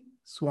Shakti,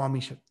 Swami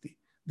Shakti.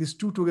 These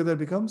 2 together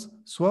becomes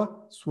Swa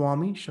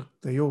Swami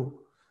Shaktayo.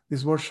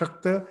 This word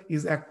Shakta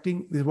is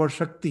acting, this word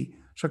Shakti.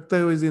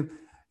 Shaktayo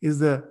is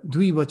the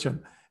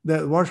Dvivachan.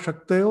 The word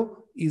Shaktayo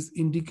is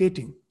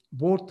indicating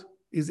both,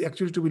 is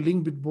actually to be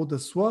linked with both the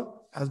Swa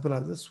as well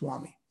as the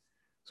Swami.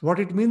 So what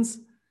it means?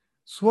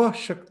 Swa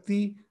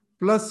Shakti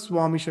plus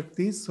Swami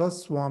Shakti is Swa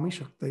Swami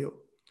Shaktayo.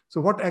 So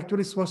what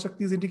actually Swa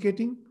Shakti is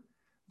indicating?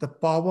 The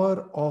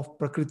power of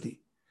Prakriti.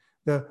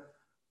 The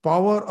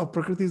power of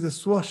Prakriti is the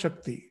Swa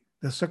Shakti,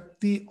 the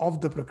Shakti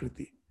of the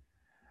Prakriti.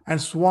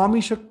 And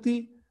Swami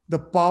Shakti, the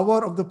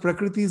power of the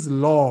Prakriti is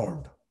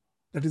Lord.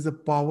 That is the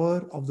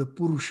power of the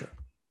Purusha.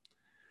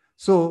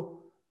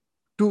 So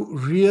to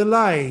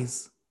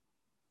realize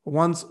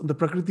once the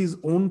Prakriti's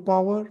own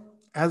power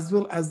as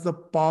well as the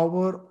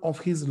power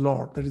of his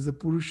Lord, that is the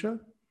Purusha,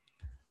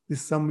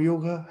 this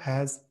Samyoga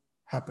has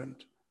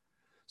happened.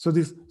 So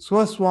this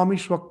Swaswami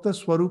Shvakta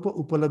Swarupa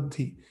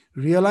Upalabdhi,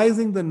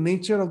 realizing the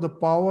nature of the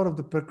power of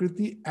the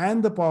Prakriti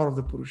and the power of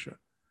the Purusha.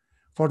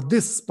 For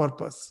this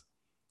purpose,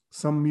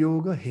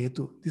 Samyoga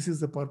Hetu. This is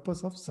the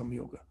purpose of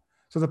Samyoga.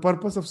 So the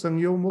purpose of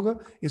Samyoga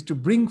is to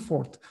bring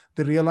forth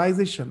the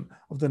realization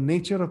of the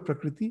nature of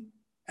Prakriti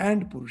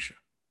and Purusha.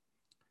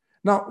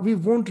 Now, we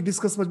won't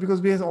discuss much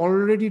because we have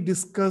already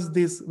discussed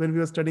this when we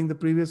were studying the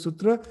previous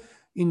sutra.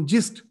 In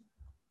gist,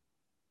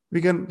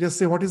 we can just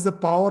say what is the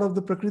power of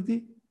the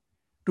Prakriti?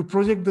 To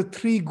project the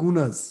 3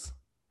 gunas.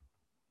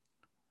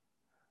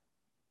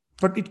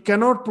 But it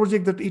cannot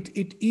project that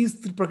it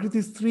is the Prakriti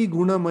is 3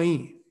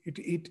 gunamai. It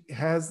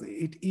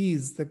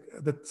is the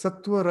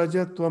Sattva,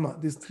 Raja, Tvama.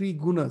 These 3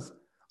 gunas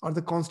are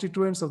the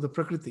constituents of the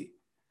Prakriti.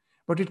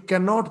 But it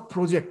cannot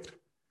project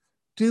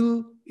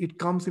till it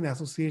comes in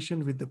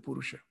association with the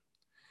Purusha.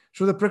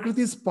 So the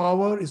Prakriti's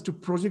power is to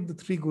project the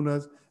 3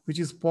 gunas, which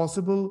is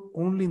possible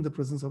only in the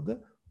presence of the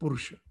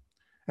Purusha.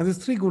 And these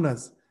three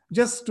gunas,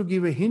 just to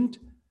give a hint,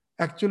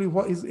 actually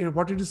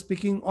what it is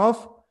speaking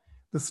of,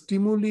 the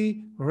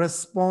stimuli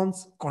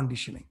response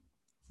conditioning.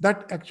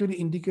 That actually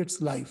indicates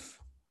life.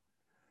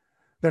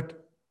 That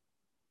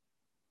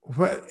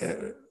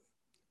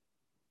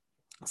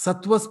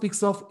Sattva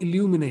speaks of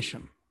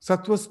illumination.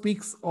 Sattva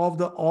speaks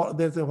of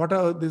what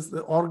are these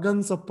the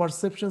organs of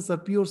perceptions are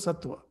pure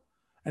sattva,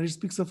 and it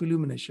speaks of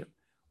illumination.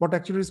 What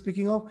actually is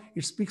speaking of?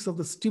 It speaks of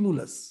the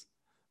stimulus,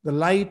 the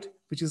light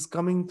which is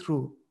coming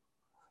through,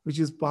 which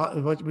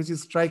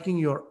is striking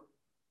your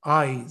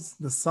eyes,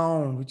 the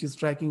sound which is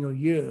striking your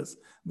ears,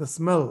 the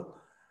smell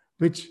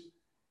which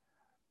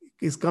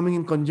is coming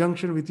in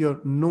conjunction with your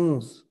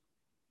nose,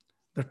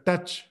 the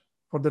touch,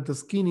 for that the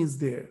skin is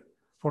there,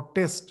 for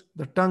taste,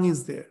 the tongue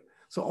is there.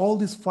 So all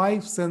these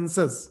five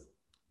senses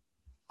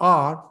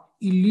are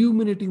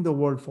illuminating the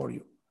world for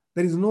you.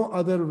 There is no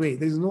other way,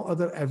 there is no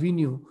other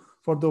avenue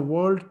for the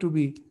world to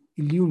be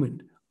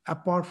illumined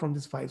apart from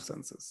these five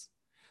senses.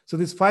 So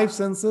these five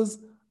senses,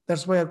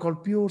 that's why are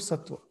called pure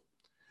sattva.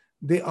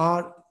 They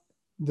are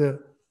the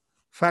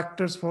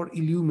factors for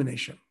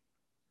illumination.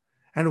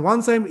 And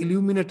once I'm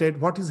illuminated,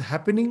 what is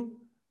happening?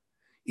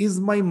 Is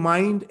my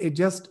mind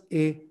just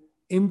a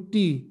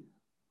empty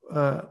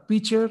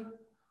pitcher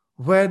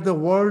where the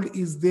world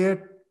is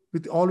there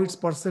with all its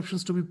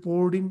perceptions to be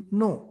poured in?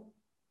 No.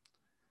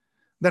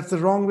 That's the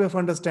wrong way of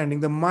understanding.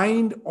 The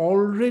mind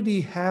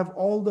already have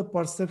all the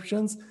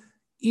perceptions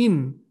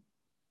in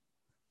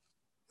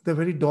the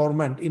very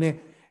dormant,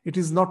 it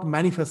is not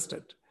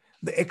manifested.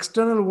 The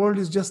external world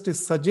is just a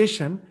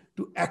suggestion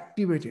to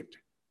activate it.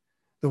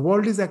 The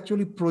world is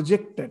actually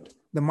projected.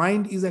 The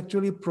mind is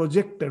actually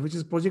projected, which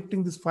is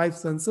projecting these five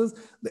senses.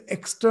 The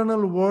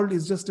external world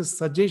is just a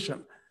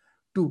suggestion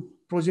to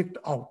project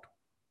out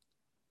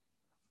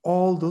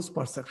all those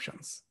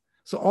perceptions.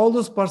 So all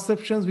those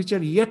perceptions which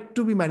are yet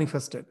to be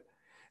manifested,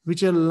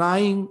 which are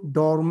lying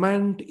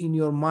dormant in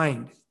your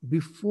mind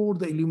before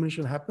the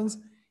illumination happens,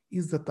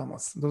 is the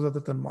tamas. Those are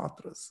the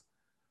tanmatras.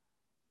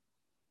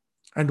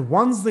 And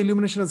once the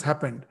illumination has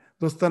happened,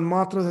 those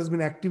tanmatras has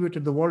been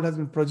activated, the world has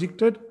been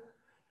projected.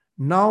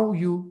 Now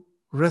you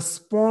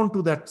respond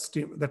to that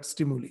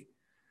stimuli.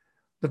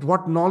 That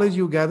what knowledge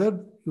you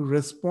gathered, you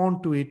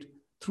respond to it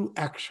through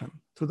action,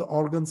 through the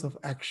organs of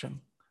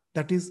action.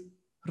 That is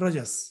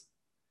rajas.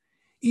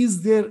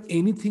 Is there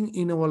anything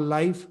in our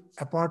life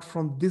apart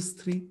from these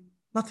three?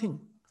 Nothing.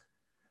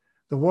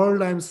 The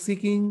world I'm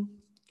seeking,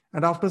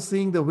 and after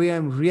seeing the way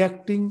I'm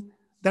reacting,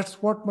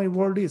 that's what my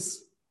world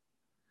is.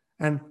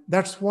 And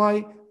that's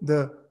why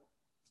the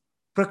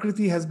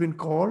Prakriti has been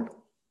called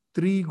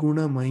Tri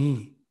Guna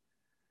Mahi.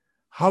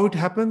 How it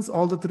happens?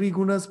 All the three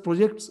gunas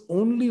projects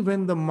only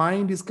when the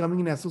mind is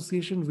coming in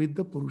association with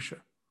the Purusha.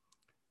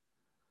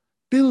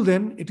 Till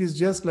then, it is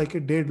just like a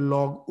dead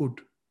log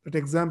wood. That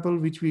example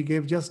which we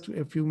gave just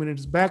a few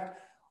minutes back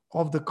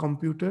of the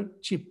computer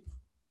chip.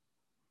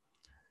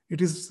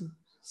 It is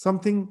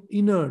something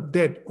inert,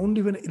 dead.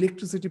 Only when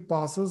electricity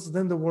passes,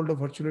 then the world of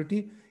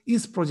virtuality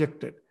is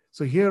projected.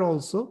 So here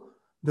also,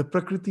 the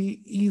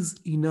Prakriti is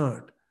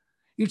inert.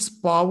 Its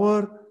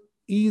power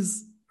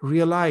is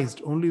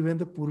realized only when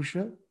the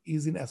Purusha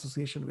is in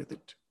association with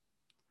it.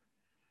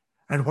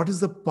 And what is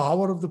the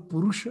power of the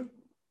Purusha?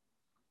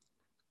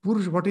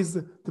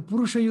 The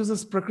Purusha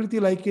uses Prakriti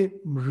like a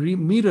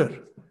mirror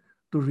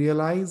to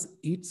realize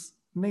its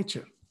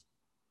nature.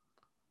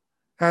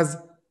 As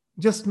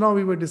just now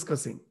we were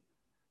discussing,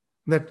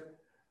 that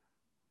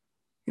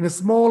in a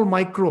small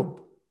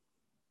microbe,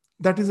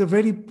 that is a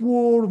very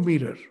poor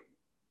mirror,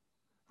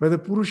 where the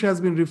Purusha has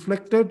been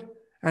reflected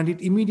and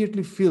it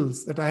immediately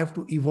feels that I have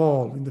to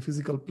evolve in the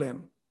physical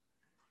plane.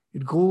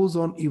 It goes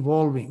on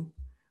evolving.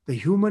 The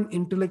human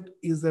intellect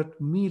is that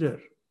mirror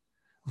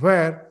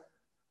where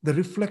the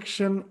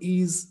reflection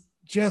is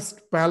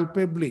just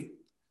palpably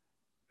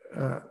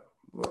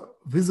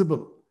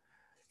visible.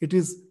 It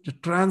is the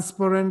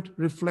transparent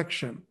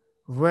reflection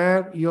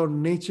where your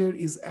nature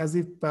is as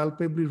if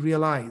palpably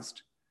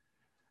realized.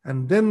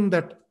 And then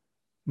that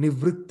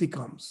nivritti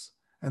comes.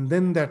 And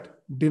then that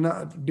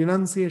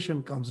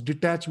denunciation comes,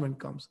 detachment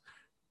comes,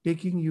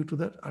 taking you to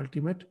that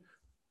ultimate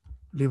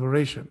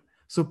liberation.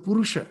 So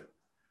Purusha,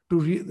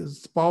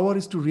 its power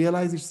is to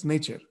realize its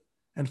nature.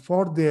 And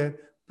for there,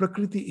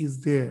 Prakriti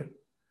is there.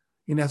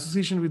 In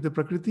association with the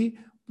Prakriti,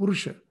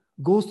 Purusha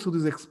goes through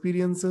these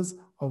experiences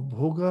of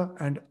Bhoga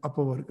and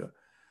Apavarga.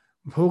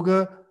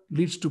 Bhoga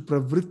leads to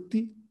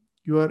Pravritti.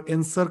 You are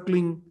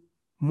encircling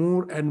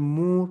more and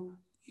more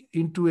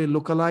into a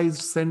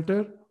localized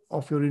center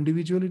of your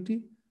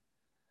individuality.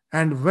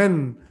 And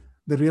when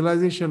the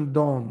realization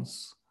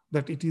dawns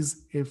that it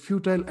is a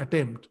futile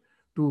attempt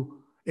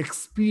to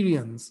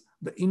experience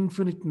the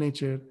infinite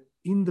nature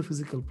in the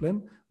physical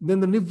plane, then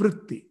the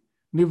nivritti.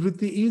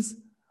 Nivritti is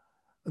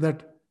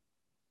that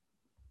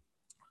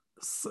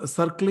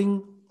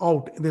circling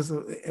out. This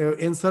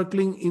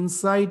encircling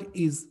inside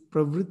is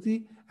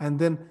pravritti, and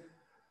then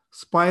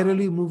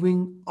spirally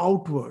moving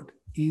outward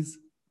is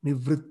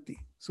nivritti.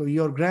 So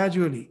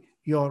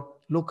your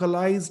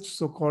localized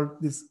so-called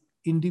this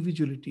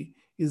individuality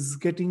is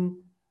getting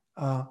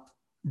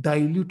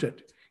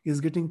diluted,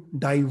 is getting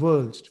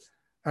diverged,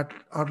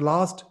 at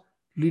last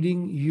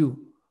leading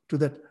you to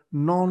that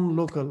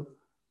non-local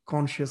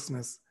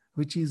consciousness,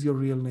 which is your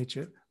real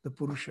nature, the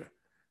Purusha,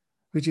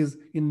 which is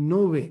in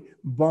no way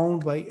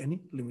bound by any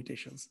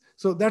limitations.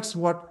 So that's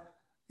what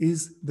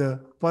is the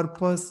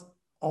purpose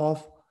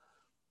of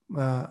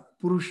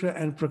Purusha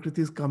and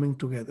Prakriti is coming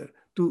together.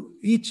 To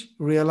each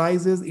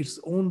realizes its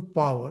own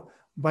power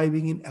by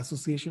being in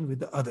association with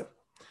the other.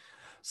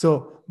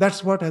 So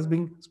that's what has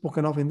been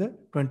spoken of in the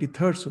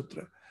 23rd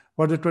Sutra.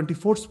 What the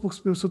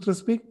 24th Sutra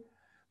speak?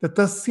 The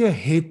Tasya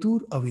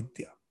Hetur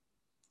Avidya.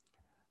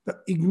 The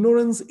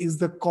ignorance is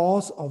the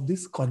cause of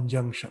this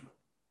conjunction.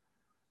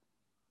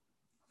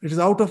 It is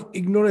out of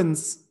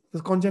ignorance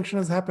the conjunction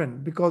has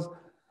happened, because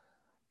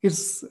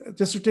it's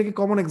just to take a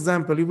common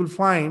example, you will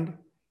find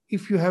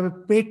if you have a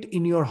pet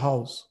in your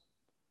house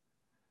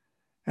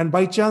and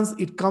by chance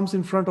it comes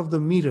in front of the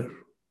mirror,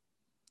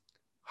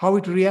 how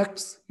it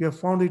reacts, you have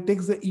found it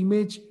takes the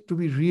image to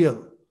be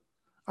real.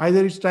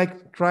 Either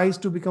it tries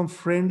to become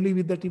friendly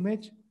with that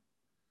image,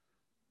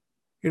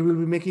 it will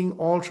be making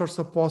all sorts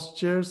of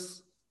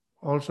postures,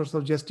 all sorts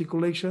of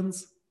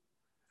gesticulations,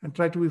 and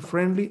try to be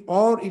friendly,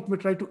 or it may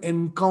try to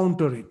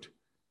encounter it.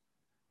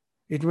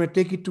 It may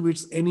take it to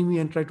its enemy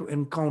and try to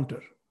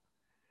encounter.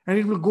 And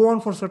it will go on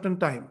for a certain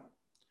time.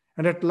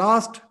 And at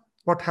last,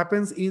 what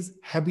happens is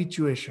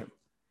habituation.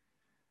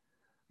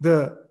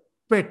 The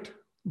pet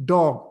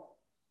dog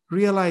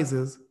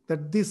realizes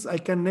that this, I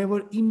can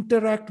never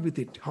interact with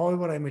it,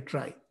 however I may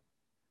try.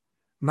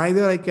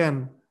 Neither I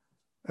can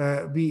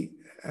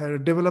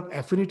develop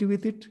affinity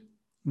with it,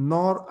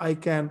 nor I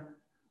can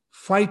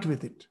fight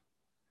with it.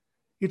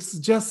 It's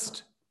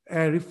just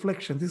a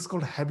reflection. This is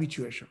called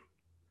habituation.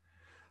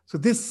 So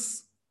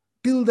this,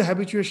 till the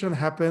habituation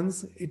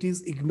happens, it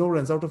is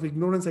ignorance. Out of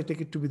ignorance, I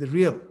take it to be the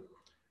real.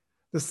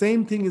 The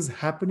same thing is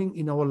happening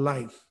in our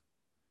life.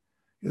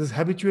 This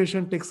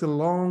habituation takes a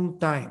long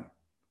time.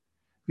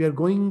 We are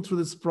going through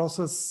this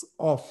process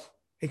of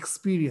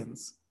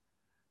experience,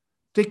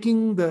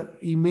 taking the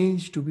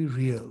image to be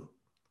real.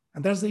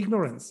 And that's the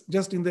ignorance.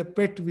 Just in the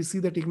pet, we see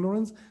that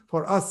ignorance.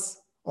 For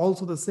us,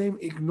 also the same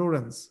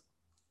ignorance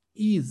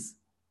is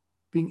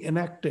being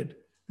enacted.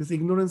 This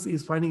ignorance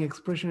is finding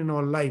expression in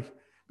our life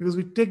because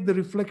we take the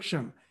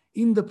reflection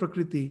in the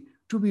Prakriti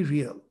to be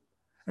real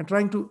and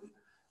trying to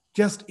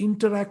just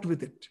interact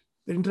with it.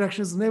 The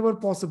interaction is never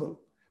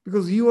possible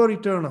because you are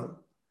eternal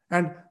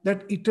and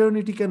that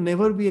eternity can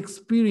never be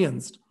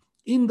experienced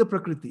in the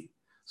Prakriti.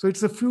 So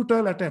it's a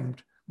futile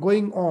attempt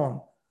going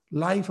on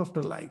life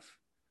after life.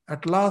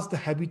 At last, the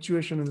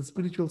habituation in the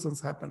spiritual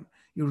sense happen.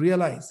 You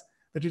realize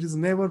that it is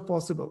never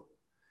possible,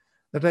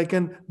 that I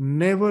can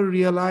never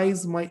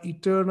realize my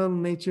eternal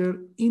nature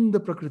in the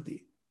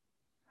Prakriti.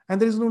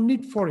 And there is no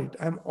need for it.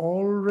 I'm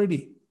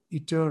already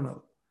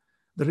eternal.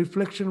 The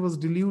reflection was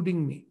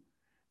deluding me.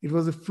 It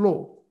was a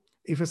flow.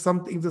 If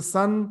the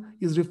sun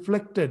is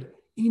reflected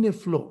in a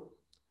flow,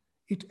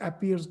 it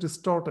appears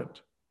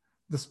distorted.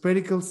 The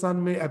spherical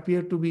sun may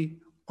appear to be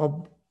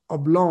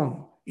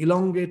oblong,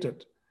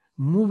 elongated,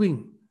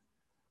 moving.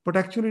 But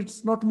actually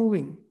it's not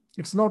moving.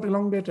 It's not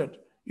elongated.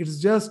 It's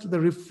just the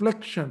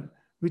reflection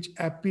which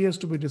appears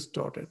to be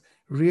distorted.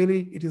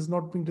 Really, it is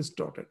not being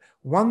distorted.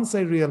 Once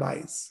I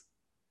realize,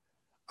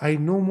 I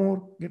no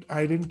more get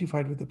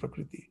identified with the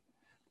Prakriti.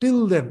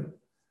 Till then,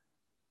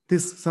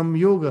 this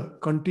samyoga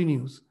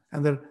continues,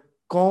 and the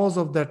cause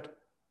of that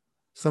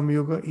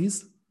samyoga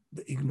is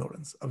the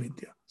ignorance,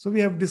 avidya. So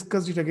we have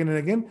discussed it again and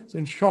again. So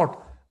in short,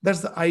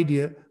 that's the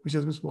idea which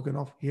has been spoken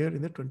of here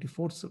in the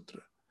 24th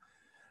Sutra.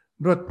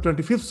 But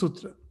 25th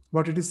Sutra,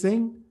 what it is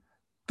saying?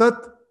 Tat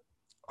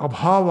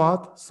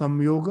abhavat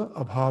samyoga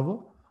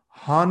abhava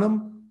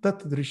hanam tat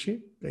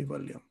drishe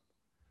kaivalyam.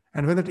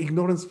 And when that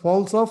ignorance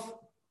falls off,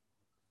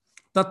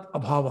 tat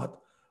abhavat,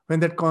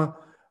 when that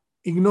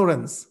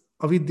ignorance,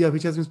 avidya,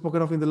 which has been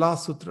spoken of in the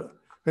last sutra,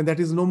 when that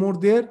is no more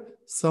there,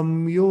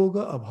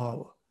 samyoga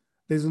abhava.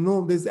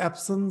 There's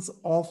absence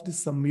of the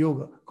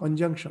samyoga,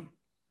 conjunction.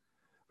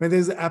 When there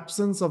is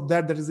absence of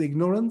that is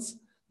ignorance,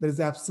 there is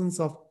absence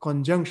of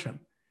conjunction,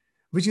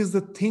 which is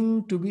the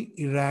thing to be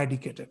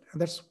eradicated.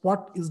 And that's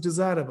what is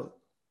desirable.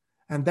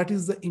 And that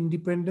is the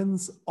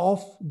independence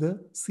of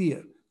the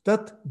seer.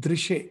 Tat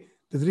drishe.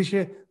 The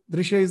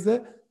drishe is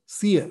the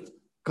seer.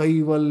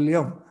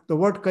 Kaivalyam. The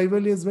word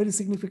kaivalya is very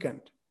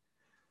significant.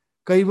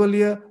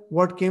 Kaivalya,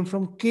 what came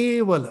from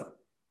kevala.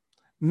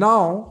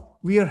 Now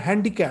we are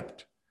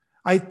handicapped.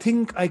 I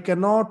think I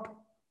cannot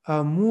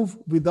move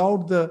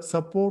without the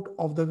support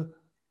of the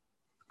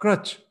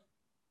crutch.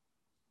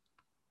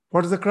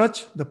 What is the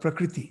crutch? The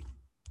Prakriti.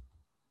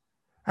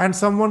 And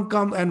someone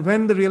comes, and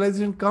when the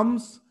realization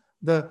comes,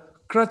 the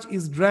crutch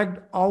is dragged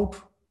out,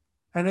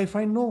 and I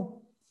find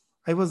no,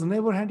 I was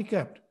never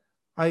handicapped.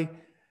 I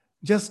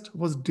just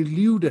was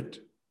deluded.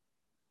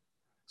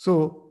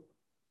 So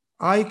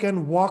I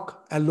can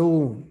walk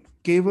alone.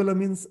 Kevala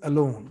means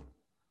alone.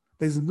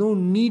 There is no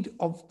need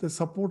of the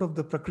support of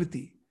the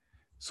Prakriti.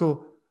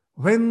 So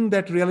When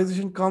that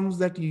realization comes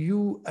that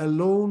you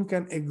alone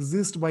can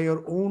exist by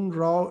your own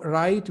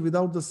right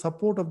without the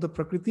support of the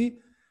Prakriti,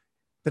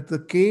 that the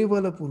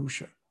Kevala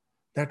Purusha,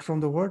 that from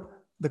the word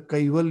the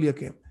Kaivalya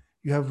came.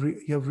 You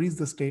have reached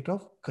the state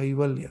of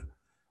Kaivalya,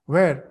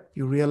 where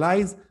you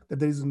realize that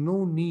there is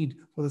no need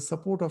for the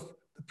support of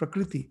the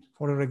Prakriti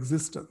for your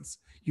existence.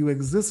 You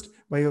exist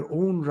by your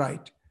own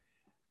right,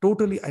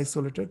 totally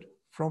isolated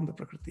from the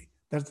Prakriti.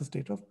 That's the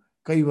state of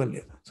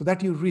Kaivalya. So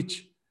that you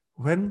reach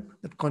when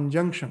that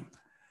conjunction,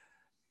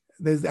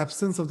 there is the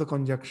absence of the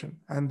conjunction,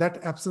 and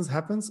that absence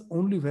happens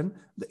only when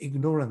the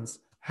ignorance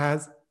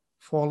has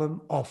fallen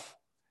off.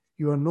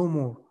 You are no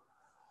more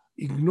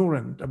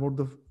ignorant about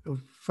the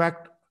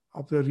fact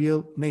of the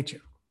real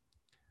nature.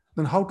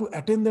 Then how to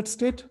attain that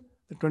state?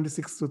 The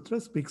 26th sutra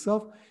speaks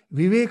of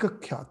Viveka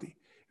Khyati.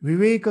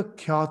 Viveka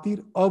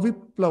Khyatir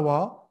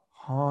aviplava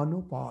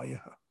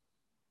hanupaya.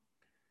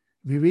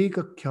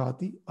 Viveka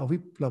Khyati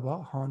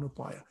aviplava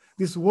hanupaya.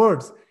 These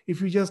words,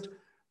 if you just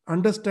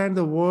understand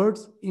the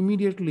words,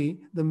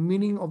 immediately the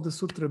meaning of the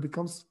sutra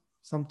becomes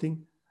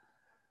something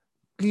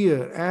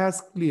clear,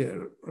 as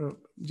clear,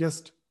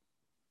 just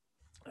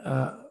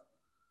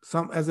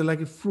some as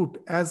like a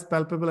fruit, as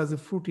palpable as a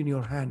fruit in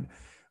your hand.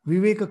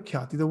 Viveka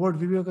Khyati, the word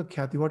Viveka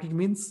Khyati, what it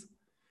means?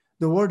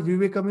 The word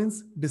Viveka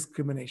means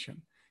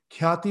discrimination.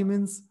 Khyati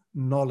means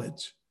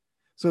knowledge.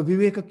 So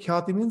Viveka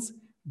Khyati means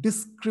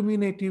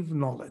discriminative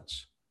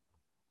knowledge.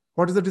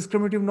 What is the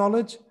discriminative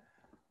knowledge?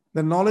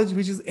 The knowledge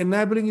which is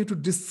enabling you to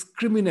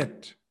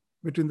discriminate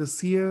between the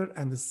seer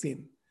and the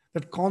seen.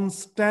 That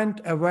constant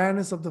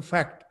awareness of the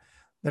fact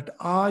that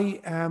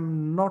I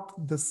am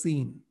not the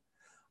seen.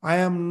 I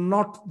am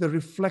not the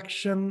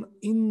reflection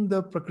in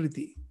the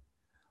Prakriti.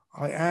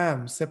 I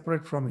am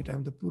separate from it. I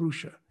am the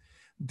Purusha.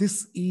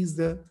 This is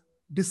the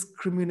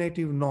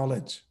discriminative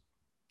knowledge.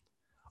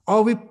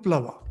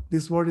 Aviplava.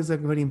 This word is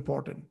very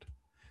important.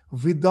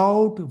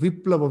 Without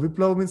viplava.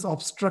 Viplava means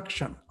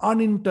obstruction,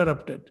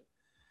 uninterrupted.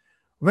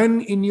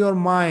 When in your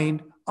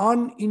mind,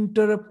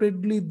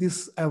 uninterruptedly,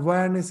 this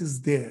awareness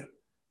is there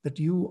that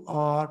you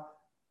are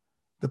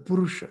the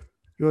Purusha.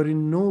 You are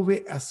in no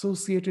way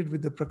associated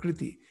with the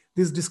Prakriti.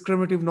 This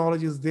discriminative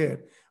knowledge is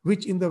there,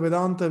 which in the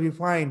Vedanta we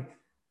find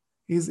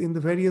is in the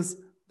various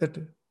that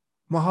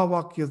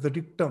Mahavakyas, the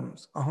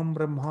dictums, Aham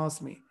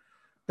Brahmasmi,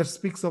 that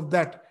speaks of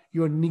that.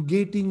 You are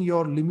negating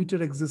your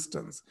limited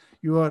existence.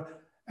 You are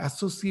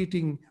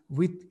associating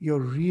with your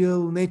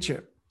real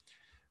nature.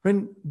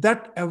 When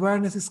that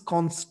awareness is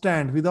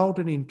constant without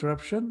any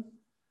interruption,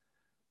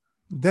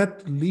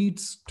 that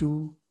leads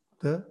to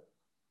the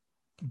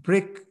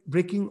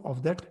breaking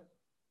of that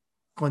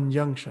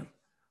conjunction.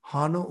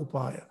 Hana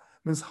Upaya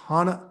means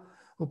Hana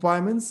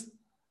Upaya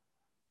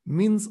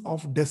means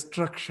of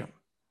destruction.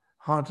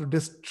 To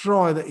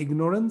destroy the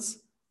ignorance,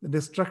 the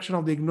destruction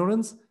of the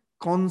ignorance,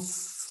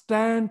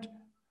 constant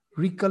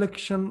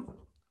recollection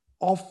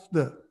of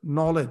the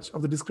knowledge,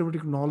 of the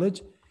discriminative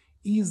knowledge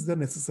is the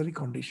necessary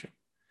condition.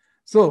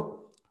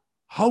 So,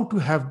 how to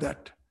have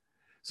that?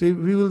 So,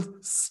 we will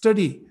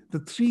study the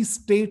 3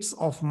 states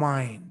of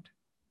mind.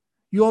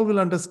 You all will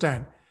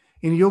understand.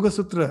 In Yoga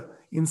Sutra,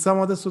 in some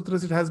other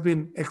sutras, it has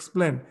been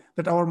explained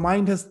that our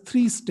mind has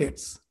 3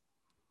 states.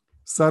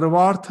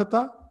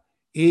 Sarvarthata,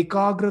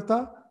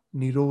 Ekagrata,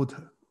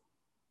 Nirodha.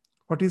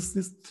 What is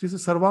this?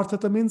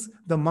 Sarvarthata means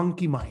the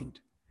monkey mind,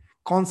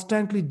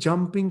 constantly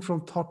jumping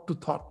from thought to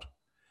thought.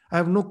 I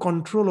have no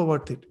control over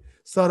it.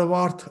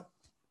 Sarvartha.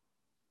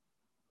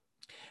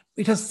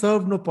 It has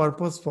served no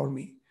purpose for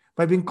me.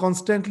 By being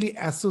constantly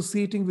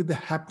associating with the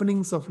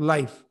happenings of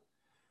life,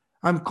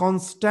 I'm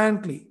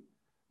constantly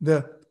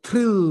the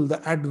thrill,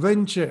 the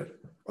adventure,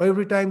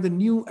 every time the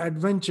new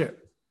adventure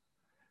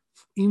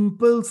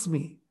impels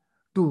me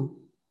to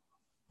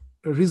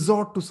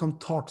resort to some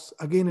thoughts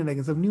again and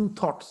again, some new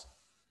thoughts.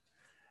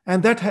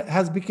 And that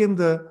has become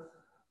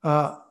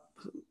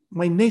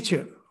my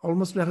nature.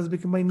 Almost that has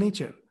become my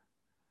nature.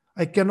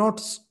 I cannot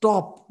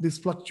stop these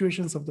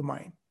fluctuations of the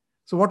mind.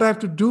 So what I have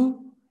to do,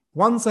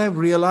 once I have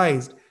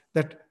realized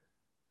that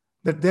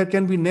there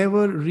can be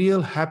never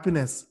real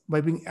happiness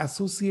by being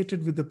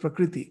associated with the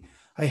Prakriti,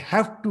 I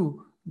have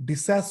to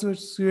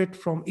disassociate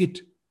from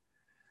it.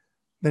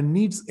 There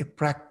needs a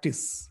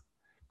practice.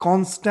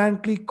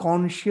 Constantly,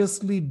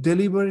 consciously,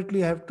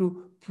 deliberately, I have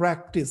to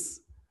practice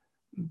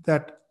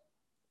that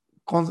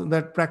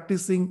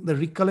practicing the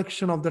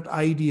recollection of that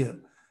idea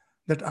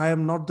that I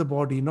am not the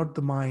body, not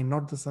the mind,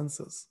 not the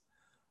senses.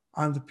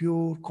 I am the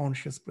pure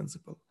conscious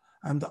principle.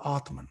 I am the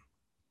Atman.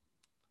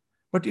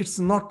 But it's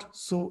not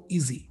so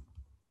easy.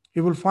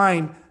 You will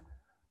find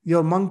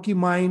your monkey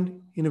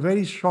mind in a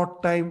very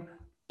short time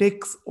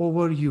takes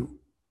over you,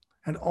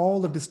 and all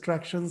the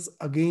distractions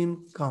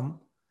again come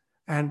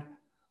and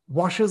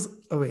washes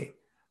away.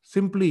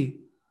 Simply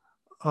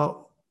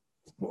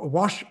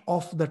wash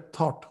off that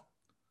thought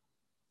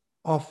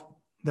of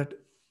that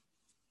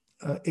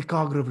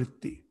ekagra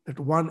vritti, that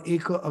one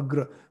eka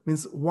agra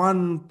means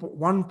one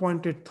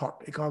pointed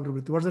thought, ekagra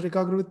vritti. What is that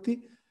ekagra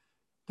vritti?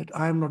 That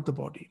I am not the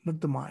body,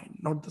 not the mind,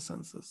 not the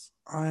senses.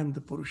 I am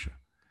the Purusha.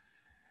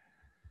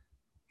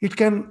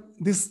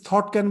 This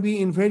thought can be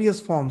in various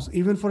forms,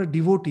 even for a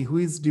devotee who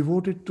is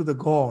devoted to the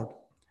God,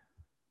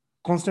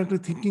 constantly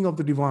thinking of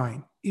the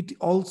divine. It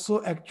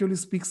also actually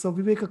speaks of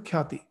Viveka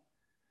Khyati.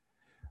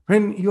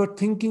 When you are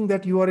thinking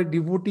that you are a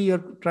devotee, you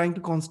are trying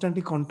to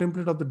constantly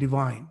contemplate of the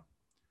divine.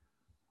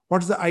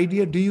 What's the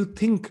idea? Do you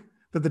think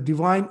that the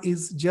divine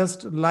is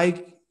just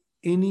like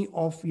any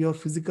of your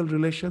physical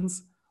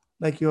relations,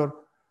 like your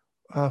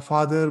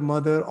father,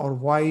 mother, or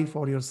wife,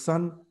 or your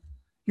son?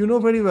 You know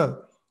very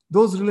well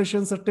those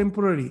relations are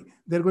temporary.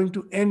 They're going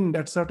to end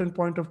at certain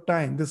point of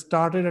time. They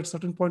started at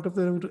certain point of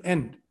time, they're going to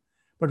end.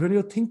 But when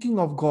you're thinking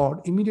of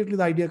God, immediately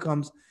the idea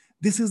comes,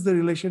 this is the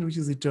relation which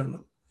is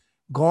eternal.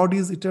 God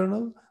is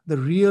eternal, the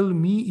real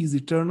me is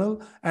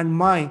eternal, and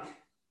my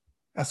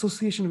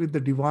association with the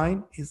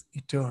divine is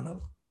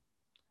eternal.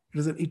 It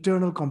is an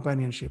eternal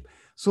companionship.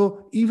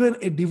 So even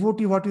a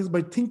devotee, what is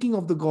by thinking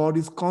of the God,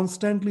 is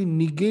constantly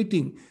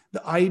negating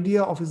the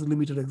idea of his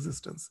limited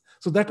existence.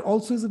 So that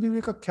also is a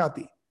Viveka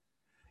Khyati.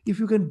 If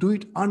you can do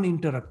it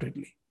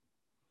uninterruptedly,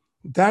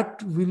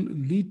 that will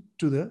lead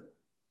to the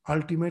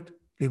ultimate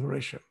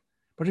liberation.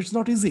 But it's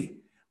not easy.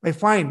 I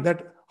find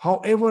that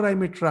however I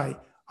may try,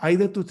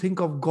 either to think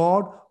of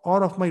God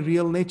or of my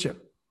real nature,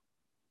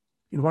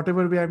 in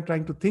whatever way I'm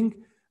trying to think,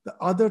 the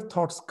other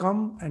thoughts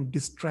come and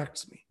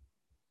distracts me.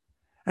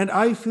 And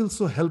I feel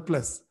so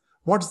helpless.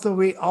 What's the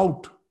way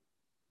out?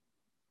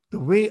 The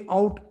way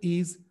out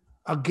is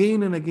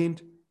again and again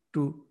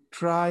to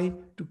try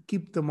to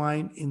keep the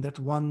mind in that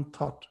one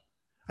thought.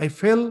 I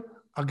fail,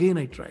 again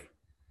I try.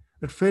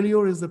 That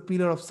failure is the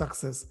pillar of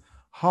success.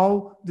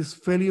 How this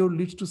failure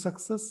leads to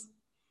success?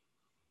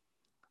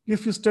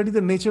 If you study the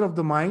nature of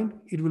the mind,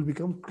 it will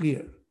become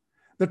clear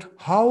that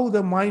how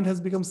the mind has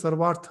become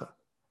sarvartha.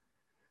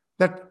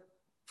 That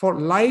for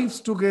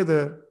lives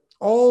together,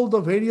 all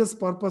the various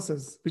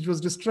purposes which was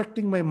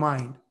distracting my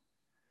mind,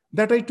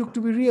 that I took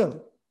to be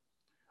real.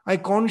 I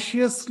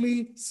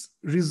consciously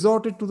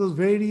resorted to those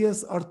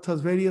various arthas,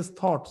 various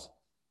thoughts.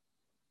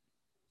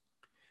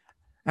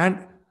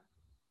 And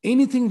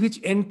anything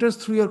which enters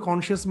through your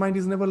conscious mind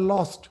is never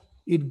lost.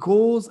 It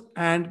goes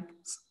and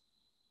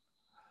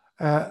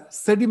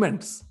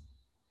sediments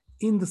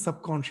in the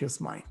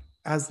subconscious mind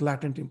as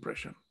latent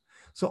impression.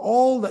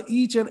 So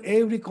each and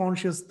every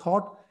conscious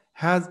thought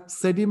has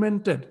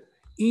sedimented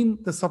in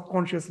the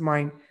subconscious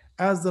mind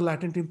as the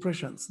latent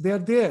impressions. They are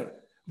there.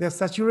 They are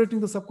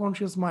saturating the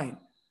subconscious mind.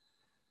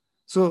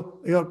 So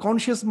your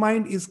conscious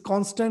mind is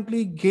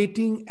constantly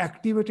getting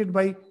activated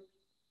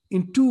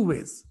in two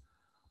ways.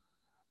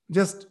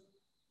 Just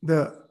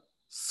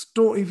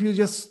if you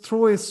just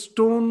throw a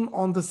stone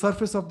on the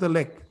surface of the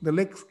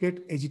legs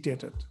get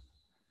agitated.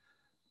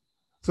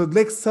 So the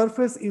leg's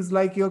surface is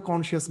like your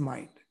conscious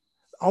mind.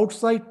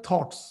 Outside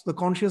thoughts, the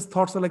conscious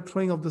thoughts are like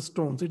throwing of the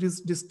stones. It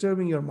is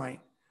disturbing your mind.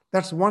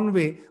 That's one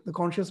way the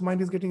conscious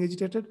mind is getting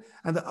agitated.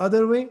 And the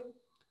other way,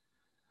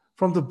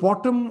 from the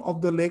bottom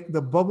of the leg,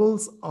 the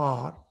bubbles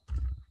are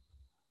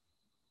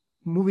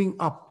moving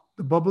up.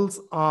 The bubbles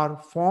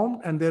are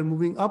formed and they're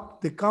moving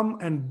up. They come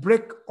and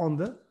break on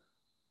the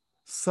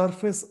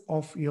surface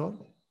of your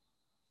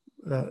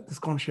this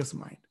conscious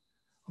mind,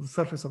 on the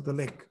surface of the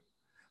leg.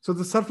 So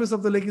the surface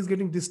of the leg is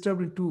getting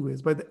disturbed in two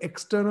ways, by the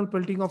external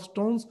pelting of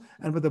stones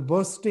and by the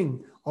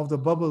bursting of the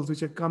bubbles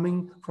which are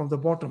coming from the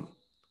bottom.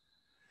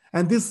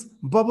 And these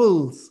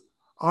bubbles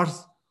are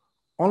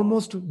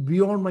almost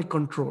beyond my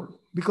control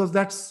because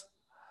that's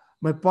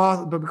my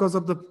past, but because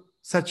of the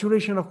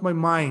saturation of my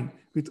mind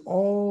with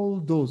all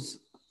those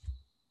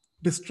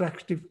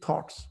distractive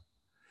thoughts.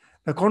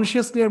 Now,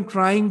 consciously, I'm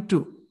trying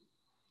to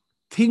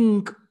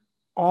think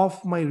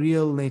of my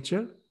real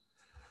nature.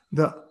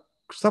 The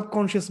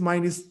subconscious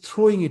mind is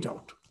throwing it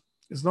out.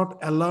 It's not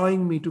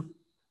allowing me to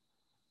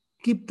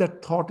keep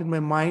that thought in my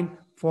mind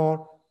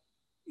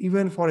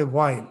even for a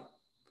while.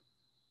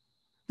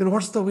 Then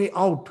what's the way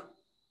out?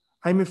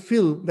 I may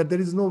feel that there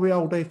is no way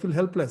out. I feel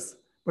helpless.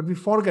 But we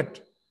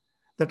forget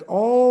that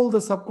all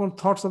the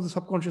thoughts of the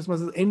subconscious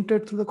mind has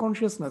entered through the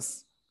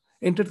consciousness,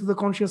 entered through the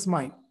conscious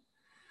mind.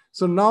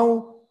 So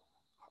now,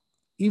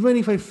 even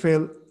if I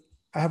fail,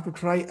 I have to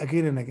try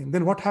again and again.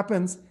 Then what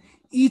happens?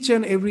 Each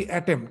and every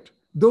attempt,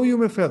 though you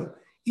may fail,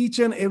 each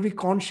and every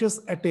conscious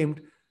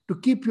attempt to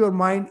keep your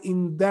mind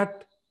in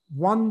that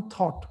one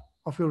thought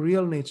of your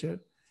real nature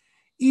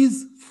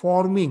is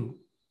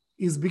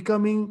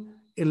becoming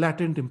a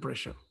latent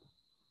impression.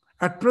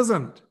 At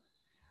present,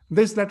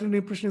 this latent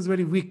impression is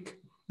very weak.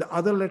 The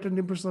other latent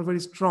impressions are very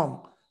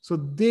strong. So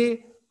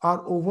they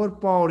are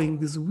overpowering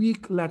this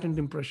weak latent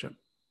impression.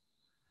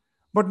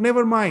 But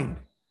never mind,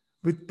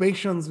 with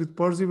patience, with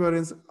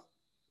perseverance,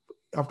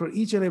 after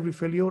each and every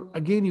failure,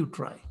 again you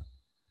try.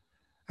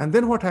 And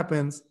then what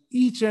happens?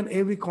 Each and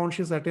every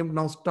conscious attempt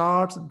now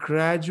starts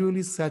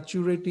gradually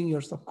saturating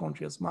your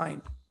subconscious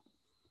mind.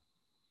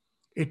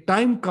 A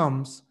time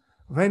comes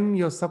when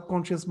your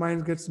subconscious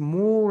mind gets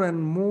more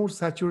and more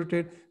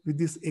saturated with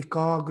this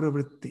ekagra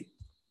vritti.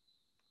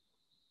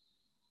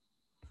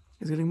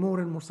 It's getting more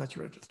and more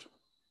saturated.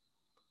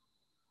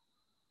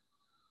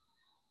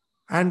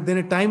 And then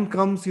a time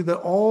comes that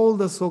all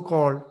the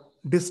so-called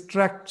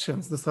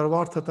distractions, the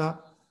sarvarthata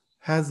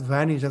has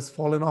vanished, has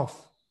fallen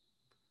off.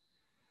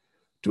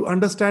 To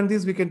understand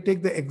this, we can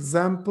take the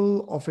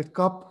example of a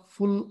cup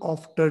full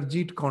of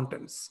turgid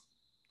contents,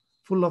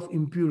 full of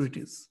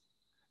impurities.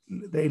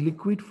 The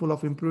liquid full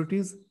of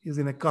impurities is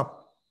in a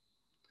cup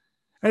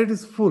and it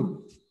is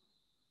full.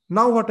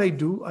 Now what I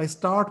do, I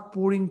start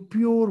pouring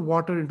pure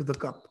water into the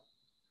cup.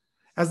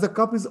 As the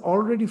cup is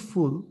already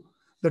full,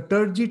 the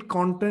turgid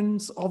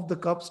contents of the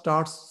cup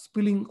starts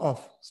spilling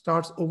off,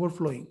 starts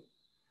overflowing.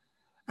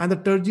 And the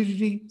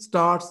turgidity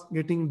starts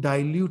getting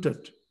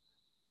diluted.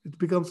 It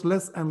becomes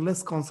less and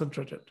less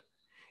concentrated.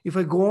 If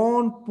I go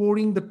on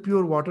pouring the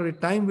pure water, a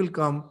time will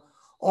come,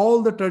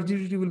 all the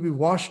turgidity will be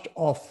washed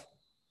off,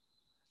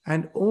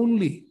 and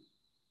only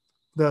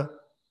the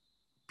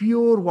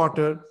pure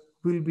water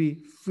will be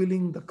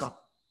filling the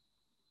cup.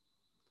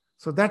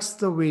 So that's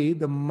the way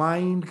the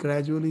mind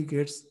gradually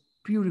gets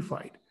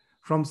purified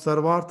from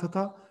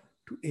sarvarthata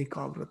to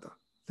ekagrata,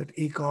 that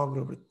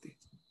ekagra vritti.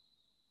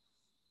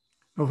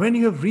 Now, when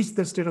you have reached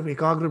that state of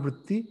ekagra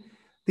vritti,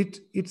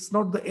 it's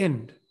not the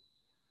end.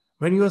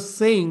 When you are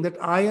saying that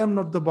I am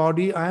not the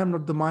body, I am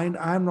not the mind,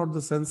 I am not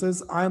the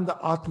senses, I am the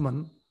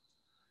Atman,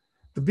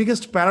 the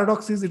biggest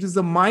paradox is it is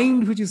the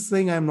mind which is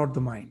saying I am not the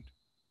mind.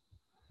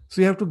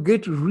 So you have to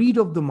get rid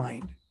of the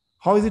mind.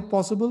 How is it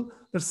possible?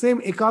 The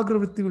same ekagra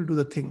vritti will do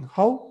the thing.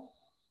 How?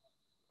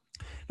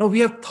 Now we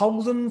have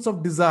thousands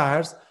of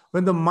desires.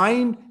 When the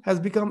mind has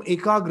become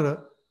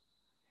ekagra,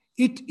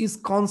 it is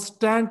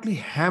constantly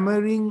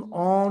hammering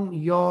on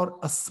your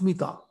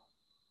asmita.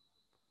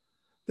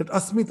 That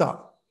asmita,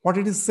 what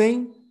it is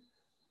saying?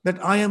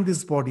 That I am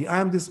this body,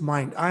 I am this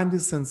mind, I am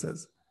these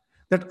senses.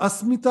 That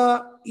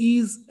asmita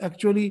is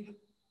actually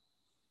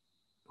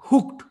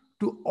hooked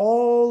to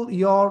all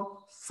your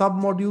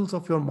submodules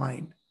of your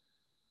mind.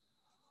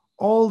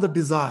 All the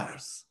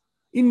desires,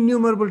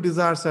 innumerable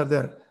desires are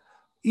there.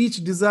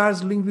 Each desire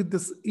is linked with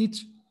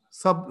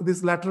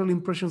these lateral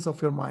impressions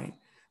of your mind.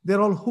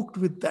 They're all hooked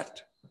with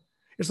that.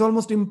 It's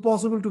almost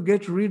impossible to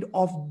get rid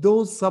of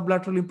those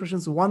sublateral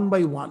impressions one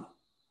by one.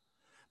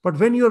 But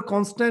when you are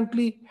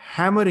constantly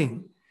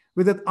hammering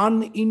with that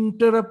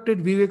uninterrupted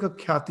viveka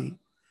khyati,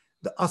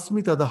 the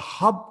asmita, the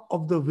hub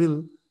of the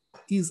will,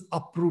 is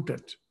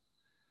uprooted.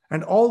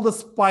 And all the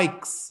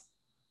spikes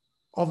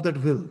of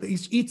that will,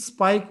 each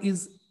spike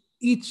is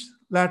each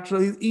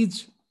lateral,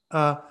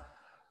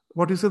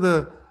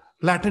 the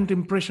latent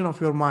impression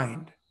of your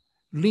mind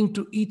linked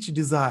to each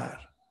desire.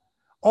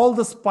 All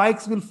the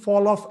spikes will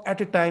fall off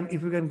at a time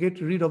if you can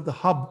get rid of the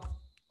hub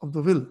of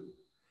the will.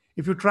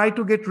 If you try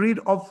to get rid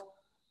of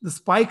the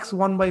spikes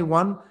one by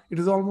one, it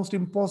is almost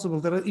impossible.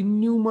 There are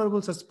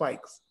innumerable such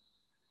spikes.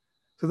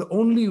 So the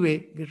only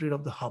way, get rid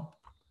of the hub.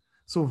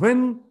 So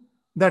when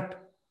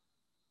that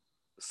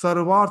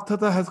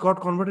sarvarthata has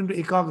got converted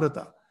into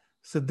ekagrata,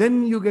 so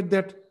then you get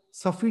that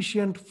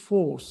sufficient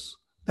force,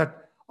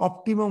 that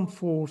optimum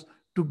force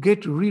to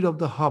get rid of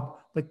the hub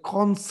by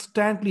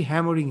constantly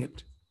hammering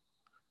it.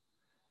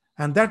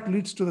 And that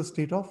leads to the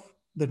state of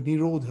the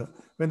nirodha,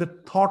 when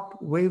the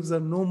thought waves are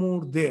no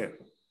more there.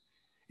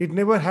 It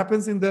never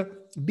happens in the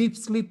deep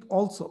sleep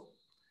also.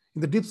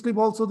 In the deep sleep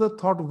also, the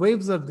thought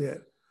waves are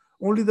there.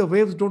 Only the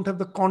waves don't have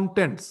the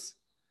contents.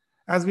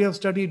 As we have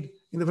studied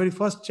in the very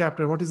first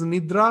chapter, what is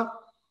nidra?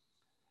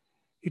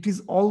 It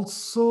is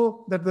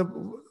also that the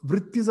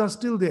vrittis are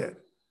still there,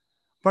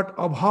 but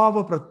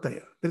abhava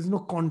pratyaya, there is no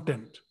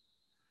content.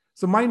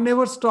 So mind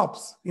never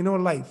stops in our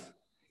life.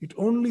 It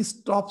only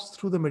stops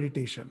through the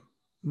meditation,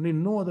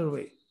 in no other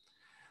way.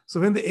 So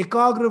when the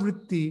ekagra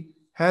vritti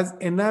has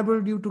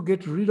enabled you to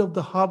get rid of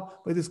the hub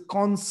by this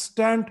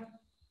constant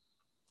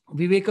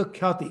viveka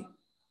khyati,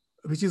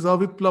 which is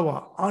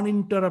aviplava,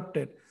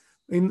 uninterrupted.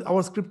 In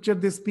our scripture,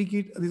 they speak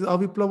it, this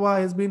aviplava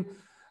has been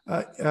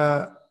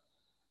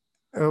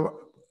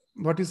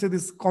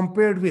this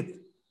compared with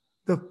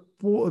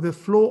the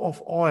flow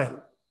of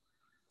oil,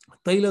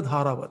 taila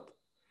dharavat.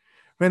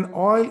 When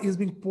oil is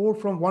being poured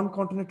from one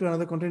continent to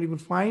another continent, you will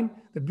find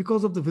that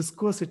because of the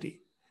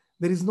viscosity,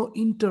 there is no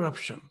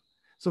interruption.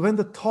 So when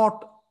the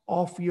thought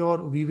of your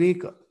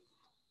viveka,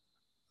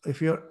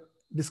 if your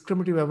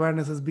discriminative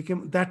awareness has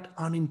become that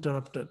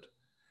uninterrupted,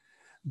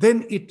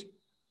 then it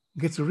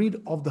gets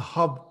rid of the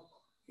hub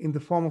in the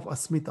form of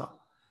asmita,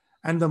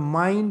 and the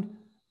mind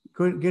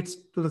gets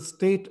to the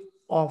state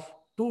of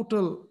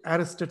total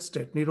arrested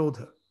state,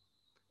 nirodha.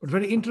 But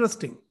very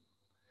interesting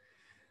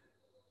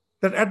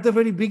that at the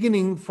very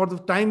beginning, for the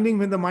time being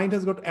when the mind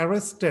has got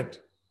arrested,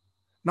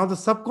 now the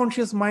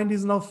subconscious mind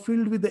is now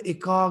filled with the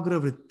ekagra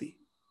vritti.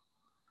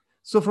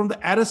 So from the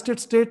arrested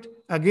state,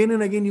 again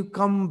and again you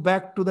come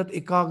back to that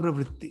ekagra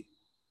vritti.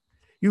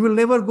 You will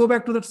never go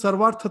back to that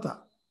sarvarthata.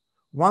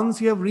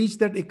 Once you have reached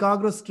that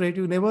ekagra state,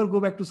 you never go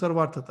back to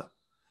sarvarthata.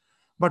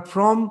 But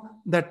from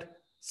that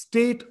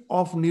state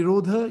of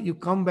nirodha, you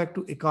come back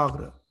to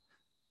ekagra.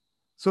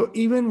 So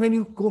even when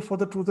you go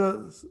further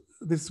to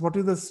what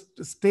is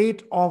the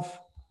state of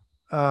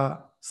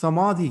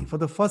samadhi for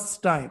the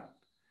first time,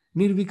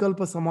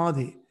 nirvikalpa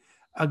samadhi,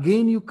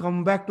 Again, you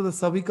come back to the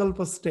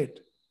Savikalpa state.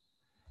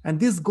 And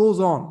this goes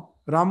on.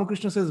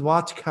 Ramakrishna says,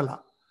 Vach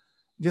khala.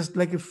 Just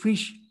like a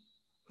fish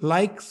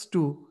likes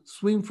to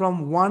swim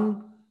from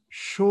one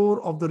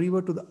shore of the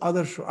river to the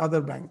other shore,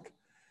 other bank.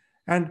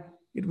 And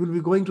it will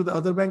be going to the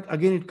other bank,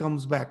 again it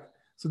comes back.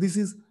 So this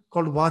is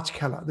called Vach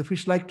khala. The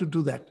fish like to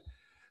do that.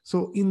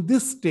 So in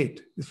this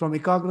state, from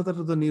ekagrata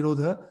to the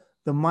nirodha,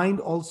 the mind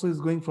also is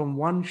going from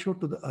one shore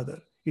to the other.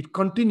 It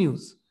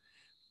continues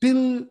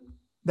till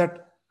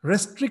that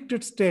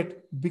restricted state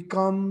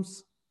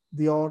becomes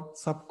your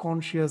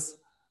subconscious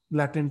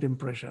latent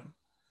impression.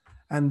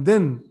 And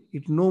then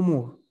it no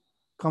more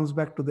comes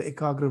back to the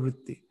ekagra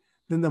vritti.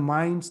 Then the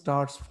mind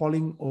starts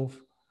falling off.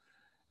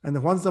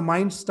 And once the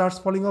mind starts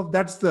falling off,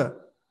 that's the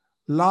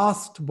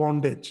last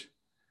bondage.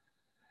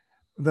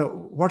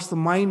 What's the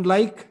mind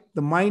like?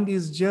 The mind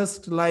is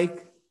just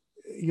like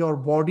your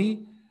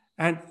body,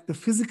 and the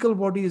physical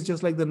body is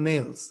just like the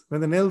nails.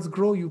 When the nails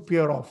grow, you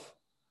pare off.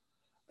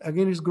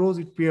 Again, it grows,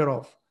 it pare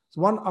off.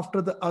 So one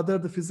after the other,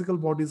 the physical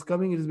body is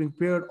coming, it is being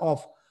pared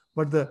off,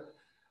 but the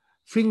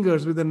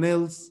fingers with the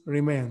nails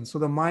remain. So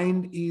the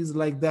mind is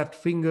like that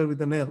finger with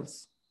the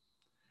nails.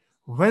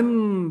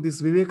 When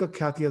this Viveka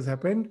Khyati has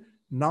happened,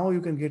 now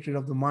you can get rid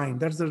of the mind.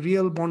 That's the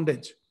real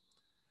bondage.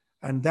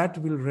 And that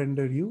will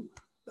render you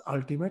the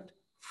ultimate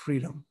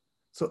freedom.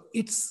 So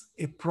it's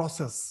a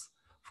process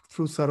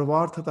through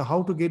Sarvarthata,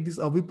 how to get this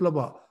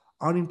aviplava,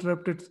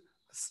 uninterrupted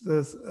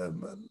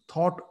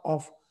thought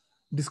of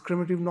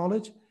discriminative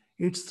knowledge.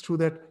 It's through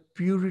that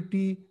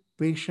purity,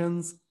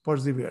 patience,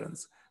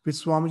 perseverance, which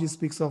Swamiji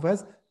speaks of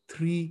as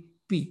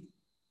 3P.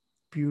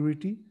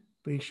 Purity,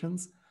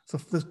 patience. So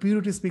the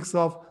purity speaks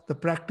of the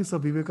practice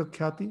of Viveka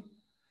Khyati.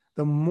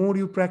 The more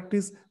you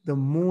practice, the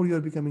more you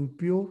are becoming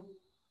pure.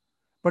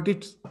 But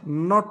it's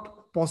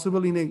not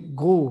possible in a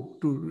go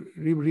to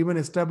remain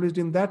established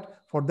in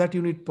that. For that,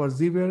 you need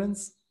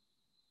perseverance.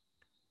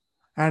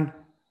 And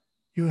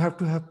you have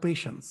to have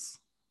patience.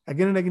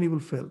 Again and again, you will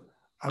fail.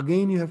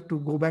 Again, you have to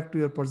go back to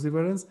your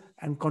perseverance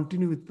and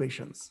continue with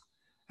patience.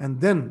 And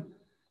then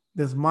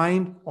this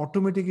mind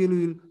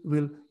automatically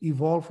will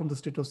evolve from the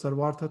state of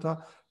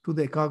Sarvarthata to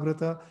the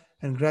Ekagrata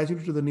and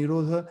gradually to the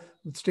Nirodha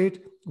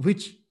state,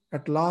 which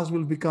at last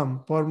will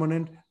become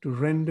permanent to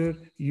render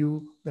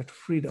you that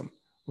freedom,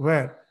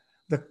 where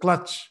the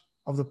clutch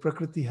of the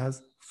Prakriti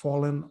has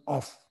fallen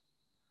off.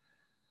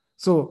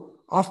 So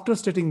after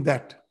stating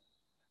that,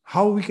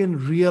 how we can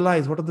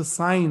realize what are the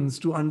signs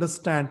to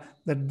understand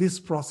that this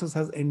process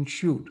has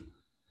ensued.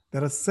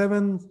 There are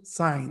 7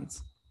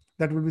 signs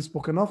that will be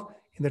spoken of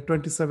in the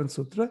 27th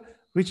Sutra,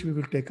 which we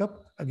will take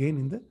up again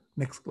in the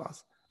next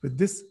class. With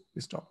this,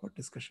 we stop our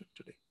discussion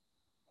today.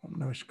 Om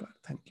Namaskar.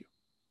 Thank you.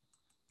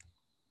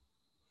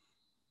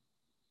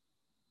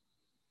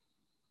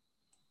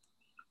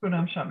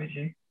 Pranam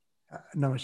Swamiji. Namaskar.